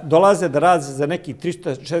i da dolaze da rade za nekih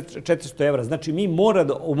 300-400 evra. Znači, mi moramo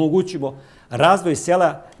da omogućimo razvoj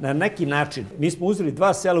sela na neki način. Mi smo uzeli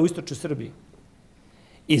 2 sela u istočnoj Srbiji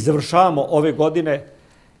i završavamo ove godine,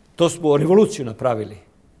 to smo revoluciju napravili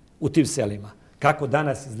u tim selima. Kako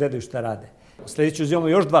danas izgledaju šta rade. Sljedeće uzimamo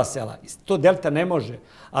još 2 sela. To Delta ne može,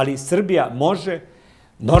 ali Srbija može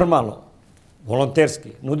normalno,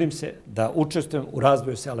 volonterski. Nudim se da učestvujem u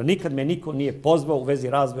razvoju sela. Nikad me niko nije pozvao u vezi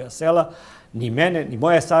razvoja sela, ni mene, ni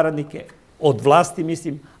moje saradnike, od vlasti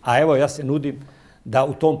mislim, a evo ja se nudim da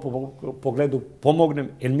u tom pogledu pomognem,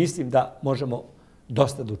 jer mislim da možemo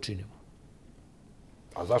dosta da učinimo.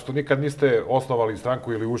 A zašto nikad niste osnovali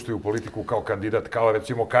stranku ili ušli u politiku kao kandidat, kao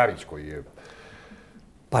recimo Karić koji je...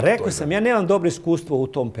 Pa rekao sam, ja nemam dobro iskustvo u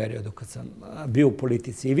tom periodu kad sam bio u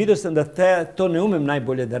politici i vidio sam da to ne umem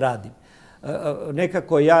najbolje da radim.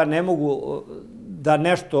 Nekako ja ne mogu da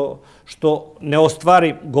nešto što ne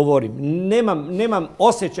ostvarim govorim. Nemam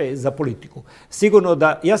osjećaj za politiku. Sigurno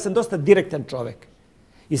da, ja sam dosta direktan čovek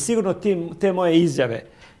i sigurno te moje izjave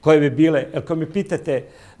koje bi bile, ako mi pitate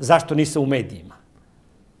zašto nisam u medijima,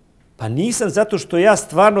 Pa nisam zato što ja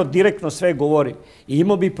stvarno direktno sve govorim. I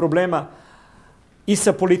imao bi problema i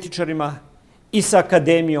sa političarima, i sa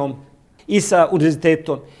akademijom, i sa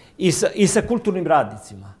univerzitetom, i sa kulturnim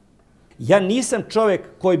radnicima. Ja nisam čovjek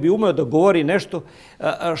koji bi umeo da govori nešto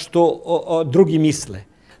što drugi misle.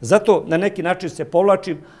 Zato na neki način se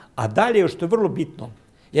povlačim, a dalje, što je vrlo bitno,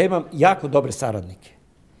 ja imam jako dobre saradnike.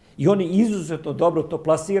 I oni izuzetno dobro to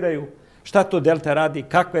plasiraju, šta to Delta radi,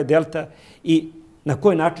 kakva je Delta i na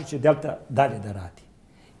koji način će Delta dalje da radi.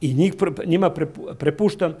 I njima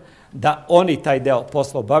prepuštam da oni taj deo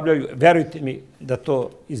posla obavljaju. Verujte mi da to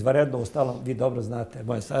izvanredno, ostalom vi dobro znate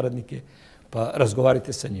moje saradnike, pa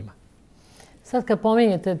razgovarajte sa njima. Sad kad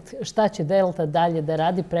pominjete šta će Delta dalje da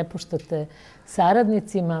radi, prepuštate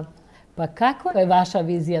saradnicima, pa kakva je vaša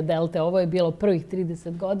vizija Delte? Ovo je bilo prvih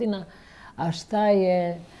 30 godina, a šta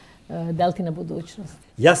je Deltina budućnost?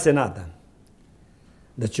 Ja se nadam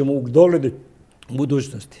da ćemo u doglednoj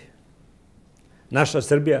budućnosti naša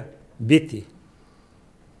Srbija biti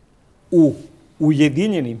u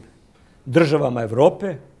ujedinjenim državama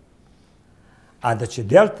Evrope, a da će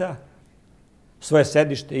Delta svoje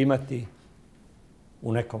sedište imati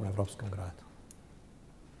u nekom evropskom gradu.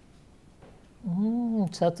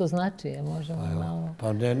 Šta to znači? Možemo malo...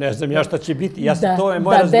 Pa ne znam ja šta će biti. To je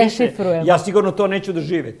moje razmišljanje. Ja sigurno to neću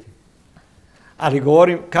doživjeti. Ali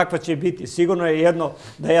govorim kakva će biti. Sigurno je jedno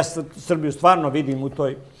da ja Srbiju stvarno vidim u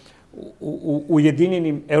toj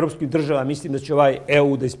ujedinjenim evropskim državama. Mislim da će ovaj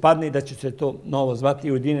EU da ispadne i da će se to novo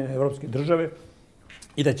zvati Ujedinjene evropske države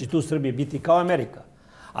i da će tu Srbija biti kao Amerika.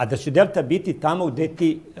 A da će Delta biti tamo gde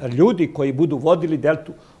ti ljudi koji budu vodili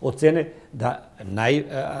Deltu ocene da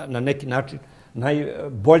na neki način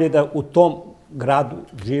najbolje da u tom gradu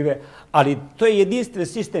žive. Ali to je jedinstven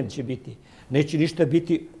sistem će biti. Neće ništa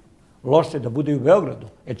biti loše da bude i u Beogradu,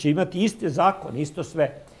 jer će imati iste zakone, isto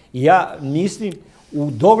sve. I ja mislim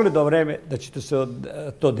u dogledno vreme da će se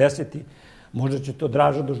to desiti. Možda će to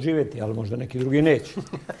Draža doživjeti, ali možda neki drugi neće.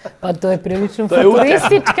 Pa to je prilično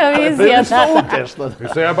futuristička vizija.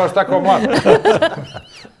 Mislim, ja baš tako mlad.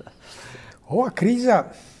 Ova kriza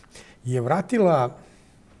je vratila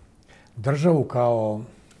državu kao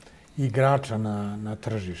igrača na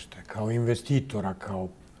tržište, kao investitora, kao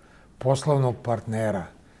poslovnog partnera.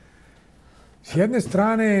 S jedne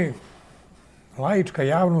strane, laička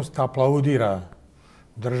javnost aplaudira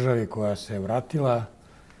državi koja se vratila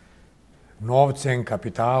novcem,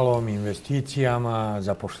 kapitalom, investicijama,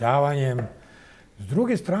 zapošljavanjem. S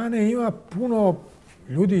druge strane, ima puno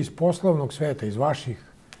ljudi iz poslovnog sveta, iz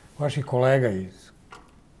vaših kolega, iz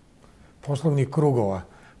poslovnih krugova.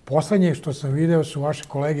 Poslednje što sam video su vaše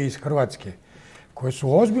kolege iz Hrvatske, koje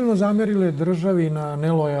su ozbiljno zamerile državi na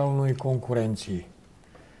nelojalnoj konkurenciji.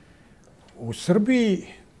 U Srbiji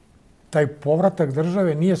taj povratak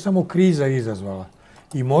države nije samo kriza izazvala.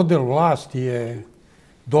 I model vlasti je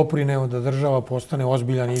doprineo da država postane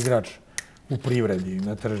ozbiljan igrač u privredi,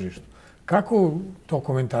 na tržištu. Kako to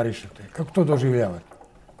komentarišete? Kako to doživljavate?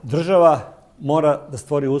 Država mora da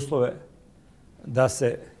stvori uslove da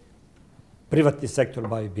se privatni sektor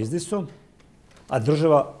bavi biznisom, a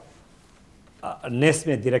država ne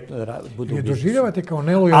smije direktno da bude u biznisu. Ne doživljavate kao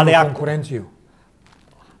nelojalnu konkurenciju?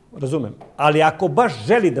 Razumem. Ali ako baš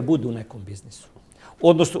želi da bude u nekom biznisu,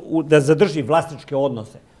 odnosno da zadrži vlasničke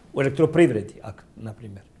odnose u elektroprivredi, na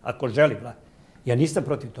primjer, ako želi, ja nisam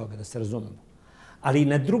protiv toga, da se razumemo. Ali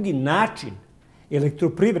na drugi način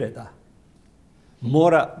elektroprivreda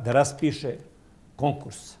mora da raspiše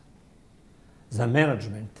konkurs za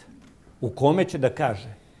menadžment u kome će da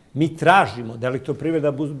kaže mi tražimo da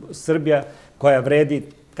elektroprivreda Srbija koja vredi,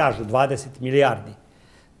 kažu, 20 milijardi,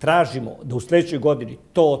 tražimo da u sljedećoj godini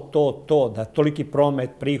to, da toliki promet,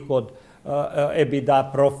 prihod, EBITDA,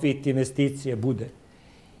 profit, investicije bude.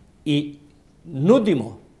 I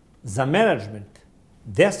nudimo za menadžment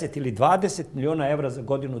 10 ili 20 miliona evra za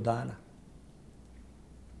godinu dana.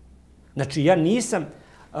 Znači, ja nisam,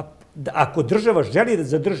 ako država želi da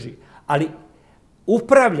zadrži, ali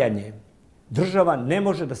upravljanjem država ne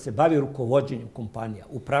može da se bavi rukovođenjem kompanija,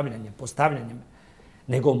 upravljanjem, postavljanjem,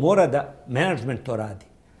 nego mora da menadžment to radi.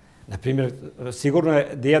 Naprimjer, sigurno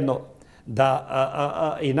je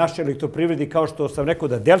da i naše elektroprivredi, kao što sam rekao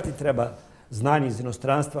da Delti treba znanje iz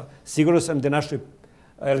inostranstva, sigurno sam da našoj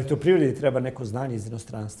elektroprivredi treba neko znanje iz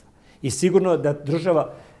inostranstva. I sigurno da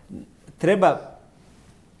država treba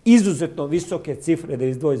izuzetno visoke cifre da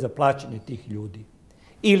izdvoji za plaćanje tih ljudi.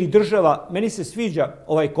 Ili država, meni se sviđa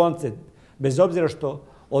ovaj koncept, bez obzira što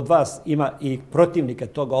od vas ima i protivnika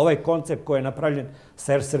toga, ovaj koncept koji je napravljen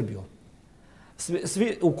sa Air Srbijom.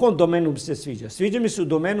 U kom domenu mi se sviđa? Sviđa mi se u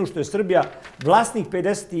domenu što je Srbija vlasnik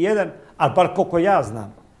 51, ali bar koliko ja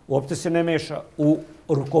znam, uopšte se ne meša u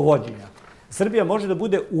rukovodjenja. Srbija može da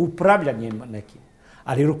bude u upravljanjima nekim,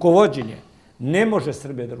 ali rukovođenje ne može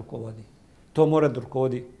Srbija da rukovodi. To mora da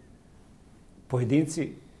rukovodi pojedinci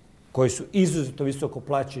koji su izuzetno visoko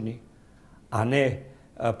plaćeni, a ne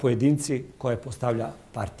pojedinci koje postavlja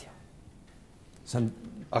partija.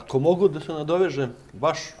 Ako mogu da se nadovežem,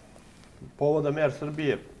 baš povodom Air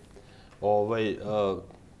Srbije,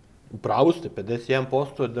 u pravu ste,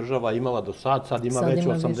 51% je država imala do sad ima već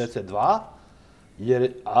 82%,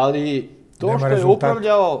 ali to što je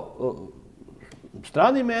upravljao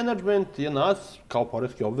strani menadžment je nas, kao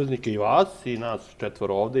poreski obveznike i vas, i nas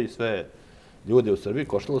 4 ovde i sve ljude u Srbiji,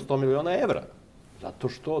 koštalo 100 miliona evra. Zato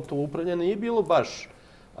što to upravljanje nije bilo baš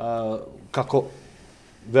kako,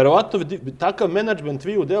 verovatno, takav menadžment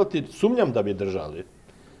vi u Delti sumnjam da bi držali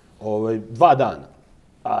 2 dana.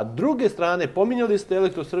 A druge strane, pominjali ste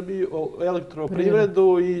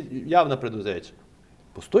elektroprivredu i javna preduzeća.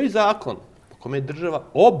 Postoji zakon po kome je država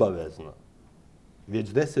obavezna već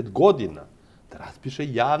 10 godina da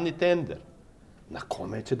raspiše javni tender na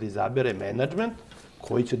kome će da izabere menadžment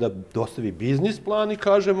koji će da dostavi biznis plan i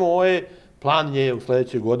kažemo plan je u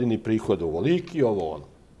sledećoj godini prihoda ovoliki, ovo ono.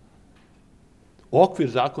 Okvir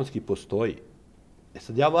zakonski postoji.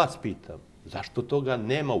 Sad ja vas pitam, zašto toga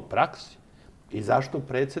nema u praksi? I zašto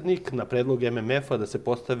predsjednik na predlog MMF-a da se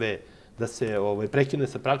postave, da se prekine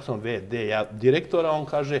sa praksom VD direktora, on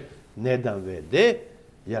kaže ne dam VD,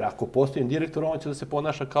 jer ako postavim direktora, on će da se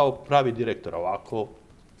ponaša kao pravi direktor. Ovako...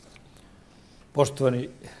 Poštovani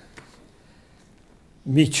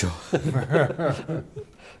Mićo,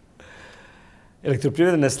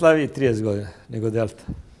 elektroprivreda ne slavi 30 godina, nego Delta.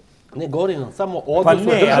 Ne, govorim samo odnosu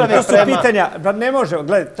države prema... Pa ne, ali to su pitanja, ne može,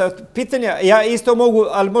 gledajte, pitanja, ja isto mogu,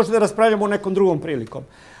 ali možda da raspravljamo u nekom drugom prilikom.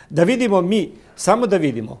 Da vidimo mi, samo da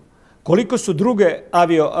vidimo koliko su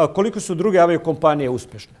druge aviokompanije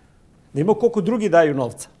uspešne. Da imamo koliko drugi daju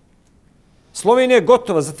novca. Slovenija je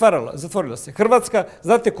gotova, zatvorila se. Hrvatska,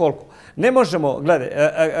 znate koliko? Ne možemo,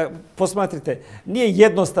 gledajte, posmatrite, nije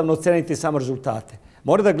jednostavno oceniti samo rezultate.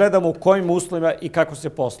 Mora da gledamo u kojim uslovima i kako se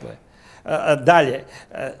posluje. Dalje,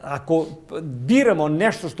 ako biramo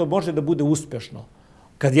nešto što može da bude uspešno,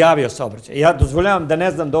 kad je aviosaobraćaj, ja dozvoljavam da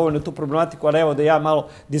ne znam dovoljno tu problematiku, ali evo da ja malo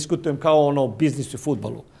diskutujem kao ono o biznisu i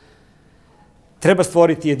fudbalu. Treba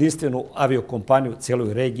stvoriti jedinstvenu aviokompaniju u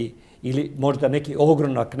cijeloj regiji ili možda neki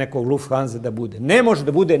ogronak nekog Lufthansa da bude. Ne može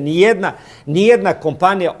da bude nijedna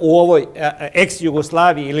kompanija u ovoj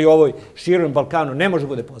ex-Jugoslaviji ili ovoj širom Balkanu. Ne može da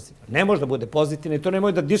bude pozitivna. Ne može da bude pozitivna i to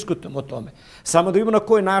nemoj da diskutujemo o tome. Samo da vidimo na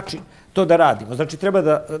koji način to da radimo. Znači, treba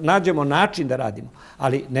da nađemo način da radimo,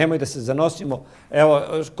 ali nemoj da se zanosimo. Evo,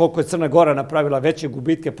 koliko je Crna Gora napravila veće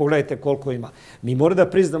gubitke, pogledajte koliko ima. Mi moramo da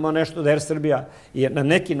priznamo nešto da Air Srbija je na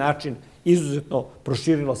neki način izuzetno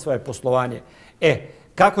proširila svoje poslovanje.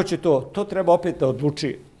 Kako će to? To treba opet da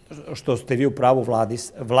odluči, što ste vi u pravu,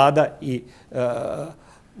 vlada i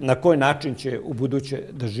na koji način će u buduće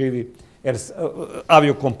da živi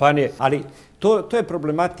aviokompanije. Ali to je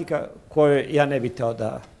problematika koju ja ne bih teo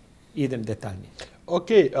da idem detaljnije.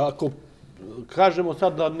 Okej, ako kažemo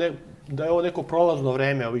sad da je ovo neko prolazno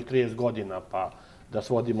vreme, ovih 30 godina, pa da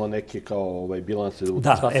svodimo neke kao bilanse u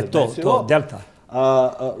šta se desilo. Da, to, Delta.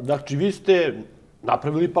 Znači, vi ste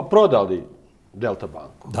napravili pa prodali Delta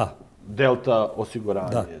banku. Da. Delta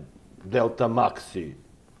osiguranje, Delta Maxi,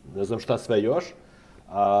 ne znam šta sve još.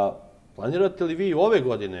 Planirate li vi ove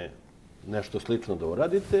godine nešto slično da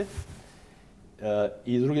uradite?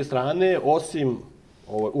 I s druge strane, osim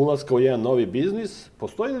ulaska u jedan novi biznis,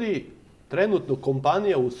 postoji li trenutno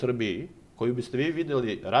kompanija u Srbiji koju biste vi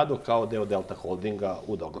vidjeli rado kao deo Delta Holdinga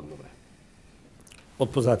u dogledno vreme? Od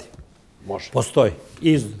pozadi. Može. Postoji.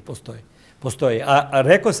 Izuzetno postoji. Postoji. A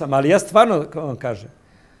rekao sam, ali ja stvarno vam kažem,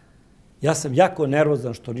 ja sam jako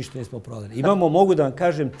nervozan što ništa nismo prodali. Imamo, mogu da vam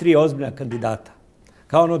kažem, 3 ozbiljna kandidata.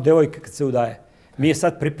 Kao ono devojka kad se udaje. Mi je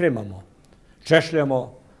sad pripremamo,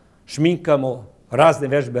 češljamo, šminkamo, razne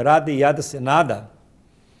vežbe radi i ja da se nadam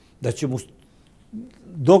da ćemo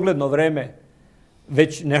dogledno vreme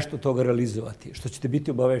već nešto toga realizovati, što ćete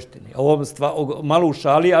biti obavešteni. Ovo malo u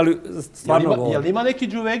šali, ali stvarno govorim. Je li ima neki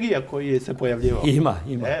džuvegija koji se pojavljivao? Ima.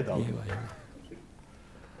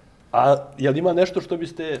 A je li ima nešto što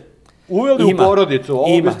biste uveli u porodicu?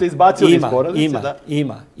 Ovo biste izbacili iz porodice?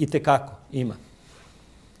 Ima. I tekako. Ima.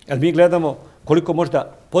 Jer mi gledamo koliko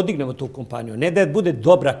možda podignemo tu kompaniju. Ne da je bude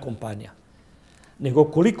dobra kompanija, nego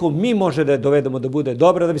koliko mi može da je dovedemo da bude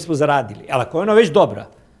dobra da bismo zaradili. Ali ako je ona već dobra,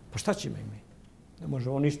 pa šta ćemo i mi? Ne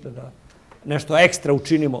možemo ništa da nešto ekstra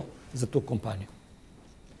učinimo za tu kompaniju.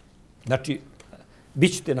 Znači,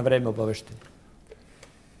 bit ćete na vreme obavešteni.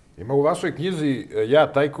 Ima u vašoj knjizi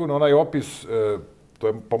Ja tajkun onaj opis to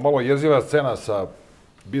je pomalo jeziva scena sa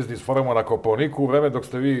biznis forumom na Kopaoniku u vreme dok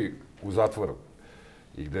ste vi u zatvoru.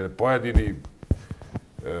 I gde pojedini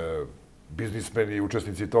biznismeni i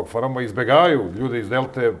učesnici tog foruma izbegavaju ljude iz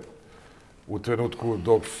Delte u trenutku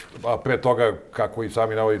dok, a pre toga, kako i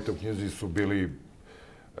sami navodite u knjizi, su bili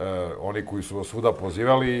oni koji su vas svuda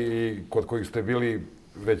pozivali i kod kojih ste bili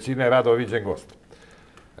većine rado viđen gost.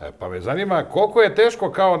 Pa me zanima koliko je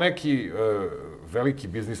teško kao neki veliki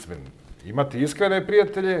biznismen imati iskrene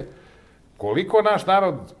prijatelje, koliko naš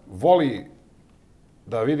narod voli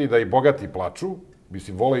da vidi da i bogati plaču,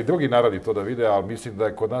 mislim, vole i drugi narodi to da vide, ali mislim da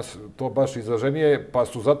je kod nas to baš izraženije, pa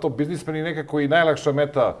su zato biznismeni nekako i najlakša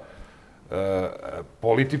meta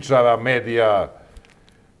političara, medija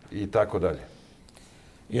i tako dalje.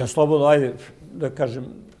 Ja slobodno, ajde da kažem,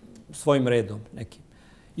 svojim redom nekim.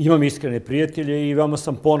 Imam iskrene prijatelje i veoma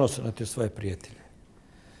sam ponosan na te svoje prijatelje.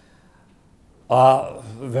 A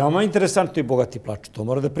veoma interesantno i bogati plaču, to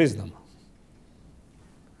mora da priznamo.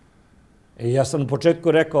 Ja sam na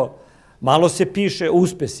početku rekao, malo se piše o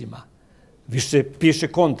uspesima, više piše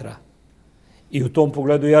kontra. I u tom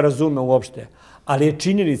pogledu ja razumem uopšte. Ali je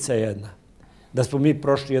činjenica jedna, da smo mi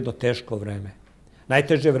prošli jedno teško vreme.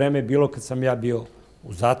 Najteže vreme je bilo kad sam ja bio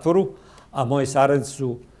u zatvoru, a moji saradnici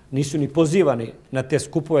nisu ni pozivani na te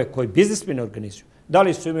skupove koje biznismeni organizuju. Da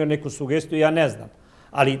li su imali neku sugestiju, ja ne znam.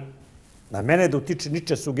 Ali na mene da utiče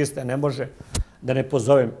ničija sugestija ne može da ne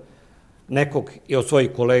pozovem nekog i od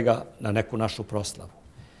svojih kolega na neku našu proslavu.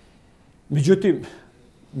 Međutim,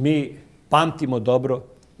 mi pamtimo dobro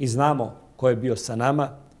i znamo ko je bio sa nama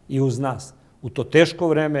i uz nas u to teško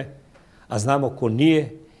vreme, a znamo ko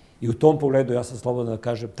nije i u tom pogledu, ja sam slobodno da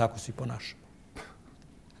kažem, tako se i ponašamo.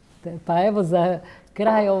 Pa evo za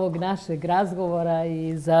kraj ovog našeg razgovora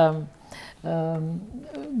i za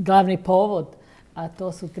glavni povod, a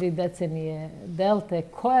to su 3 decenije Delte,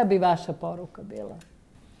 koja bi vaša poruka bila?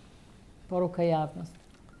 Poruka javnosti.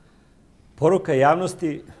 Poruka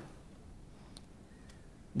javnosti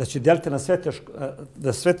da će Delta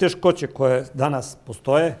da sve teškoće koje danas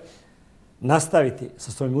postoje nastaviti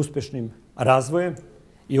sa svojim uspešnim razvojem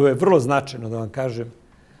i ovo je vrlo značajno da vam kažem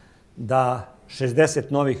da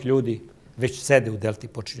 60 novih ljudi već sede u Delti i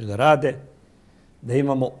počinju da rade, da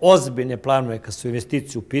imamo ozbiljne planove kad su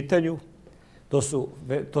investicije u pitanju,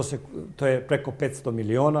 to je preko 500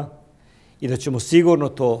 miliona i da ćemo sigurno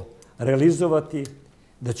to realizovati,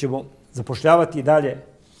 da ćemo zapošljavati i dalje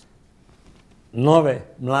nove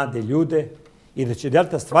mlade ljude i da će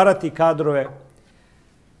Delta stvarati kadrove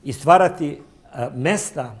i stvarati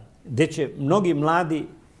mesta gde će mnogi mladi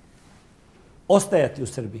ostajati u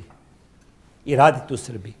Srbiji i raditi u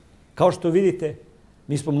Srbiji. Kao što vidite,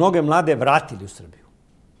 mi smo mnoge mlade vratili u Srbiju.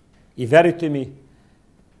 I verujte mi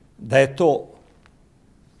da je to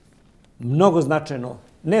mnogo značajno,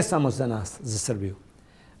 ne samo za nas, za Srbiju.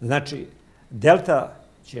 Znači, Delta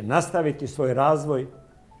će nastaviti svoj razvoj,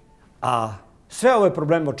 a sve ove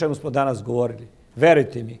probleme o čemu smo danas govorili,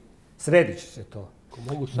 verujte mi, sredit će se to. Ako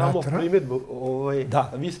mogu samo primjedbu,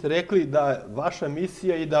 vi ste rekli da je vaša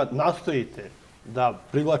misija i da nastojite da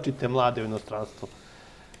privlačite mlade u inostranstvo.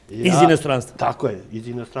 Iz inostranstva. Tako je, iz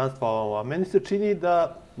inostranstva. A meni se čini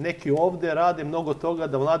da neki ovde rade mnogo toga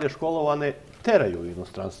da mlade školovane teraju u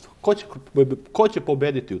inostranstvo. Ko će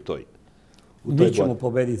pobediti u toj? Mi ćemo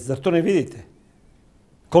pobediti. Zar to ne vidite?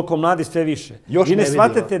 Koliko mladi sve više. Vi ne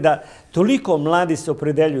shvatate da toliko mladi se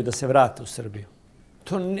opredeljuju da se vrate u Srbiju.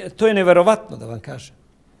 To je neverovatno da vam kažem.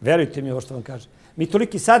 Verujte mi ovo što vam kažem. Mi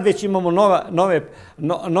toliki sad već imamo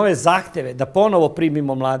nove zahteve da ponovo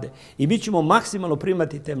primimo mlade i mi ćemo maksimalno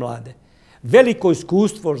primati te mlade. Veliko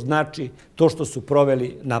iskustvo znači to što su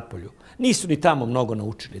proveli napolju. Nisu ni tamo mnogo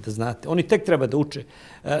naučili, da znate. Oni tek treba da uče.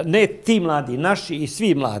 Ne ti mladi, naši i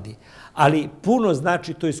svi mladi. Ali puno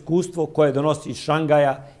znači to iskustvo koje donosi iz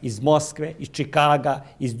Šangaja, iz Moskve, iz Čikaga,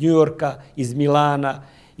 iz Njujorka, iz Milana,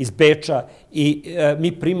 iz Beča i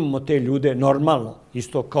mi primamo te ljude normalno,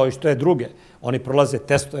 isto kao i što je druge. Oni prolaze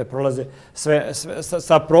testove, prolaze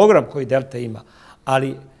sa program koji Delta ima,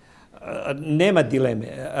 ali nema dileme.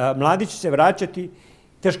 Mladi će se vraćati,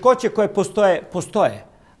 teškoće koje postoje,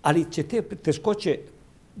 ali će te teškoće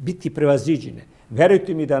biti prevaziđene.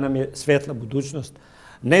 Verujte mi da nam je svetla budućnost,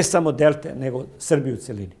 ne samo Delte, nego Srbije u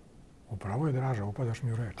celini. Upravo je, Draža, upadaš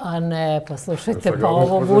mi u reč. A ne, pa slušajte, pa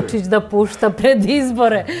ovo Vučić da pušta pred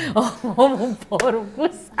izbore ovu poruku.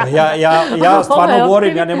 Ja stvarno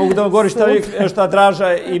govorim, ja ne mogu da vam govorim šta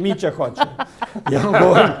Draža i Mića hoće. Ja vam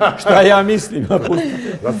govorim šta ja mislim.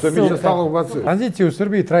 Zato se Mića stalno ubacuje. Tranzicija u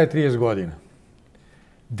Srbiji traje 30 godina.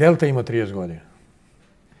 Delta ima 30 godina.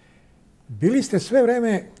 Bili ste sve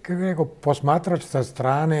vreme, kako je rekao, posmatrač sa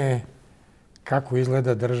strane kako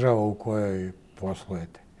izgleda država u kojoj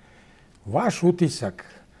poslujete. Vaš utisak,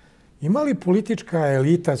 ima li politička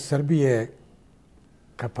elita Srbije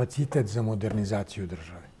kapacitet za modernizaciju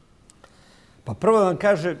države? Pa prvo vam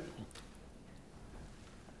kažem,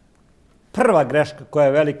 prva greška koja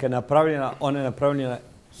je velika napravljena, ona je napravljena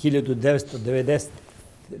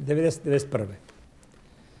 1991.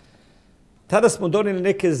 Tada smo donijeli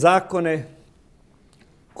neke zakone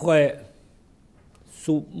koje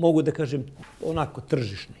su, mogu da kažem, onako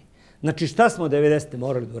tržišni. Znači, šta smo 90.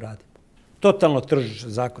 morali da uradimo? Totalno tržišne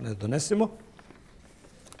zakone da donesemo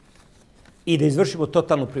i da izvršimo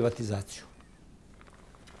totalnu privatizaciju.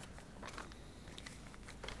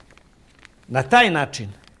 Na taj način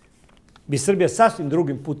bi Srbija sasvim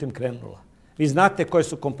drugim putem krenula. Vi znate koje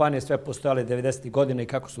su kompanije sve postojale 90. godina i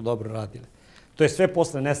kako su dobro radile. To je sve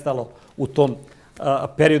posle nestalo u tom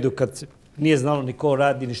periodu kad se nije znalo ni ko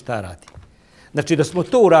radi ni šta radi. Znači, da smo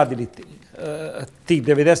to uradili tih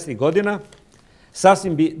 90. godina,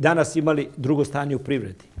 sasvim bi danas imali drugo stanje u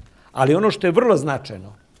privredi. Ali ono što je vrlo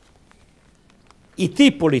značajno, i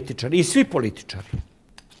ti političari, i svi političari,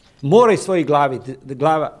 moraju svojih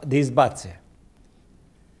glava da izbace.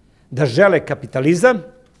 Da žele kapitalizam,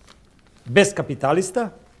 bez kapitalista,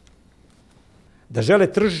 da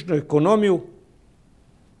žele tržišnu ekonomiju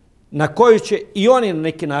na koju će i oni na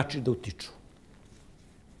neki način da utiču.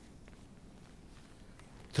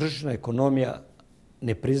 Tržišna ekonomija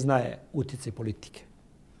ne priznaje uticaj politike.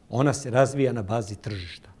 Ona se razvija na bazi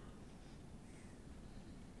tržišta.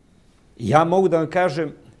 Ja mogu da vam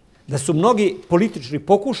kažem da su mnogi političari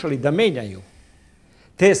pokušali da menjaju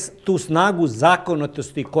tu snagu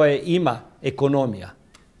zakonitosti koje ima ekonomija.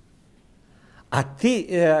 A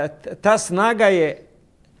ta snaga je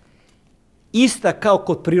ista kao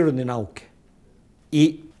kod prirodne nauke.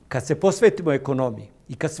 I kad se posvetimo ekonomiji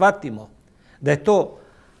i kad shvatimo da je to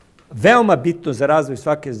veoma bitno za razvoj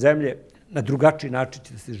svake zemlje, na drugačiji način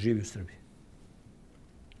će da se živi u Srbiji.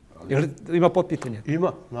 Ima potpitanja?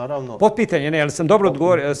 Ima, naravno. Potpitanje, ne, ali sam dobro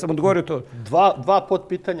odgovorio, ja sam odgovorio to. Dva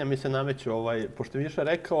potpitanja mi se nameću, pošto je Miša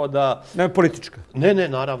rekao da... Ne, politička. Ne,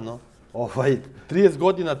 naravno. 30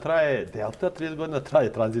 godina traje Delta, 30 godina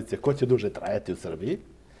traje tranzicija. Ko će duže trajati u Srbiji?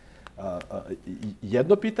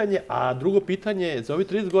 Jedno pitanje, a drugo pitanje, za ovih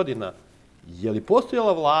 30 godina, je li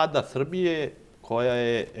postojala vlada Srbije koja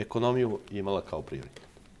je ekonomiju imala kao prioritet?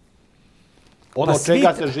 Ono od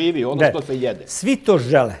čega se živi, ono što se jede. Svi to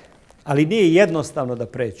žele, ali nije jednostavno da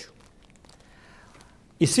pređu.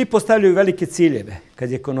 I svi postavljaju velike ciljeve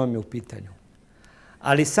kad je ekonomija u pitanju.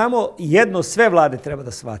 Ali samo jedno sve vlade treba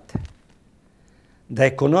da shvate. Da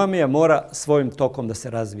ekonomija mora svojim tokom da se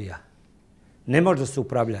razvija. Ne može da se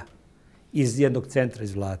upravlja iz jednog centra,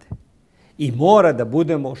 iz vlade. I mora da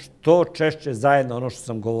budemo što češće zajedno, ono što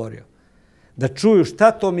sam govorio. Da čuju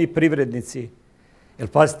šta to mi privrednici, jer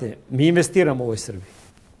pazite, mi investiramo u ovoj Srbiji.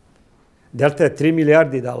 Delta je 3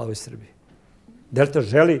 milijardi dala ovoj Srbiji. Delta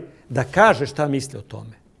želi da kaže šta misli o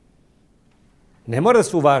tome. Ne mora da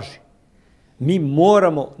se uvaži. Mi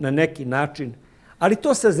moramo na neki način, ali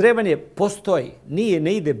to sazrevanje postoji,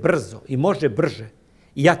 ne ide brzo i može brže.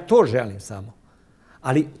 I ja to želim samo.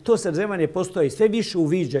 Ali to sazrevanje postoji, sve više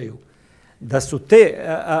uviđaju da su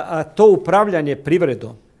to upravljanje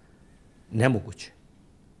privredom nemoguće.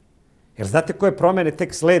 Jer znate koje promjene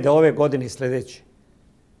tek slede ove godine i sledeće?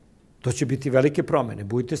 To će biti velike promjene,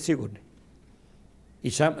 budite sigurni.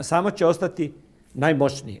 I samo će ostati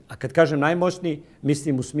najmoćniji. A kad kažem najmoćniji,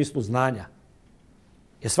 mislim u smislu znanja.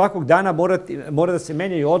 Jer svakog dana mora da se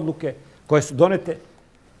menjaju odluke koje su donete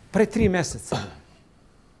pre 3 meseca.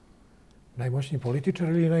 Najmoćniji političar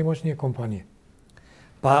ili najmoćnije kompanije?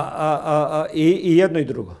 Pa i jedno i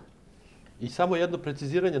drugo. I samo jedno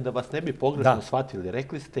preciziranje da vas ne bi pogrešno shvatili.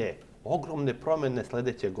 Rekli ste ogromne promjene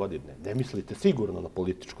sledeće godine. Ne mislite sigurno na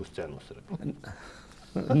političku scenu u Srbiji?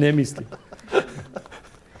 Ne mislim.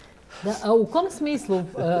 A u kom smislu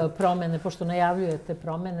promjene, pošto najavljujete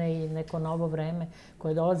promjene i neko novo vreme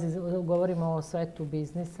koje dolazi, govorimo o svetu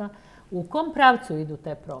biznisa, u kom pravcu idu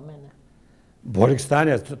te promjene? Boljeg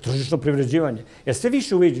stanja, tržišno privređivanje. Jer sve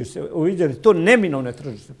više uviđaju to neminovno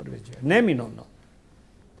tržišno privređivanje. Neminovno.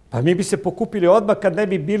 Pa mi bi se pokupili odmah kad ne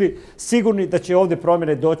bi bili sigurni da će ovdje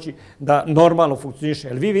promjene doći da normalno funkcioniše.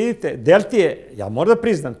 Jer vi vidite, Delta je, ja moram da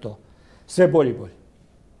priznam to, sve bolje i bolje.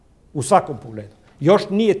 U svakom pogledu. Još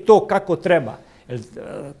nije to kako treba.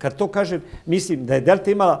 Kad to kažem, mislim da je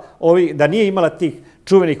Delta imala da nije imala tih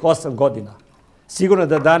čuvenih 8 godina. Sigurno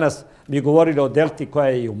da danas bi govorili o Delti koja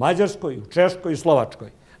je i u Mađarskoj, i u Češkoj, i u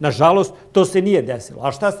Slovačkoj. Nažalost, to se nije desilo.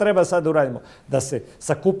 A šta treba sad da uradimo? Da se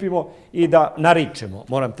sakupimo i da naričemo,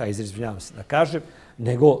 moram taj izvinjavam se da kažem,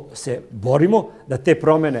 nego se borimo da te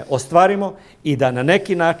promjene ostvarimo i da na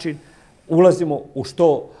neki način ulazimo u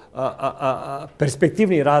što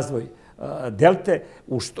perspektivni razvoj Delte,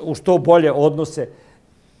 u što bolje odnose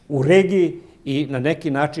u regiji i na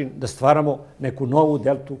neki način da stvaramo neku novu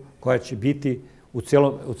Deltu koja će biti u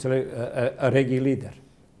celoj regiji lider.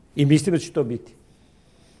 I mislim da će to biti.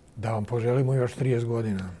 Da vam poželimo još 30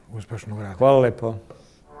 godina uspešnog rada. Hvala lepo.